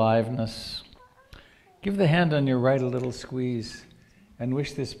here, aliveness. Give the hand on your right a little squeeze and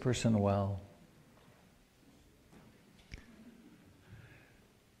wish this person well.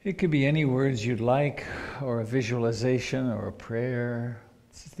 It could be any words you'd like, or a visualization, or a prayer.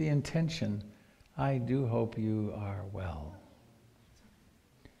 This is the intention. I do hope you are well.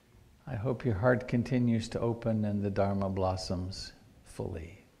 I hope your heart continues to open and the Dharma blossoms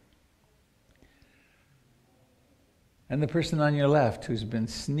fully. And the person on your left who's been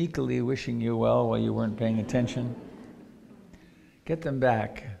sneakily wishing you well while you weren't paying attention, get them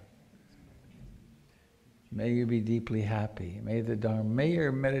back. May you be deeply happy. May the Dharma, may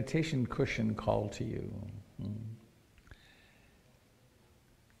your meditation cushion call to you.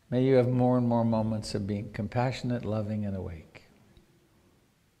 May you have more and more moments of being compassionate, loving, and awake.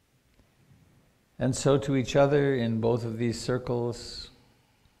 And so to each other in both of these circles,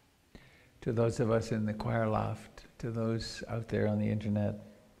 to those of us in the choir loft, to those out there on the internet,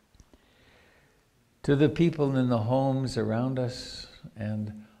 to the people in the homes around us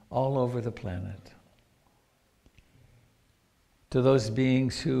and all over the planet, to those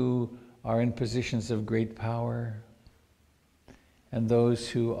beings who are in positions of great power and those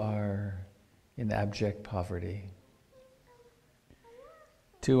who are in abject poverty,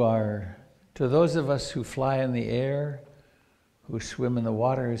 to those of us who fly in the air, who swim in the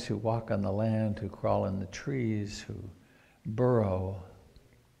waters, who walk on the land, who crawl in the trees, who burrow,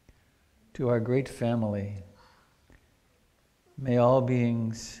 to our great family, may all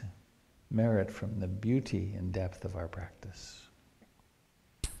beings merit from the beauty and depth of our practice.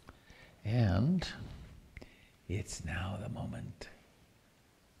 And it's now the moment.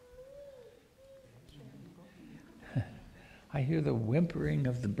 I hear the whimpering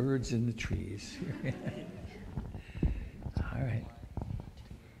of the birds in the trees. All right.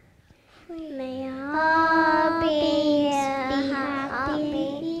 May all beings be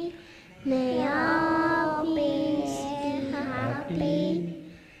happy. May all beings be happy.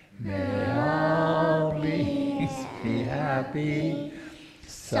 May all beings be happy.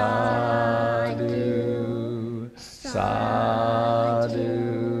 Sadhu, sadhu,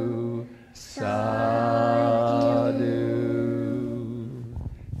 sadhu.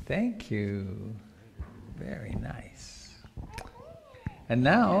 Thank you. Very nice. And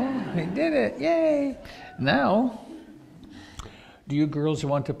now, I did it. Yay! Now, do you girls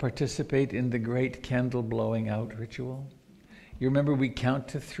want to participate in the great candle blowing out ritual? You remember we count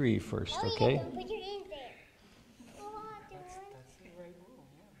to 3 first, okay? Put your hands there.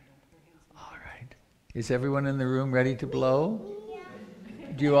 All right. Is everyone in the room ready to blow?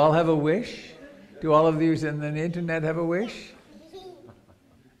 Do you all have a wish? Do all of these on the internet have a wish?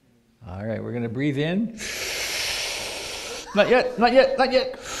 All right, we're going to breathe in. Not yet, not yet, not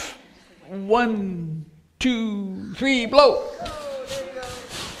yet. 1, 2, 3, blow.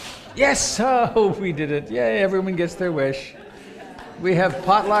 Yes, oh, we did it. Yay, everyone gets their wish. We have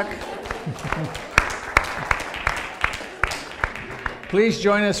potluck. Please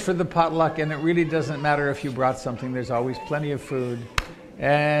join us for the potluck, and it really doesn't matter if you brought something. There's always plenty of food.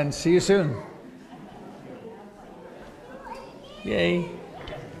 And see you soon. Yay.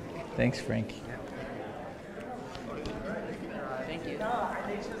 Thanks, Frank.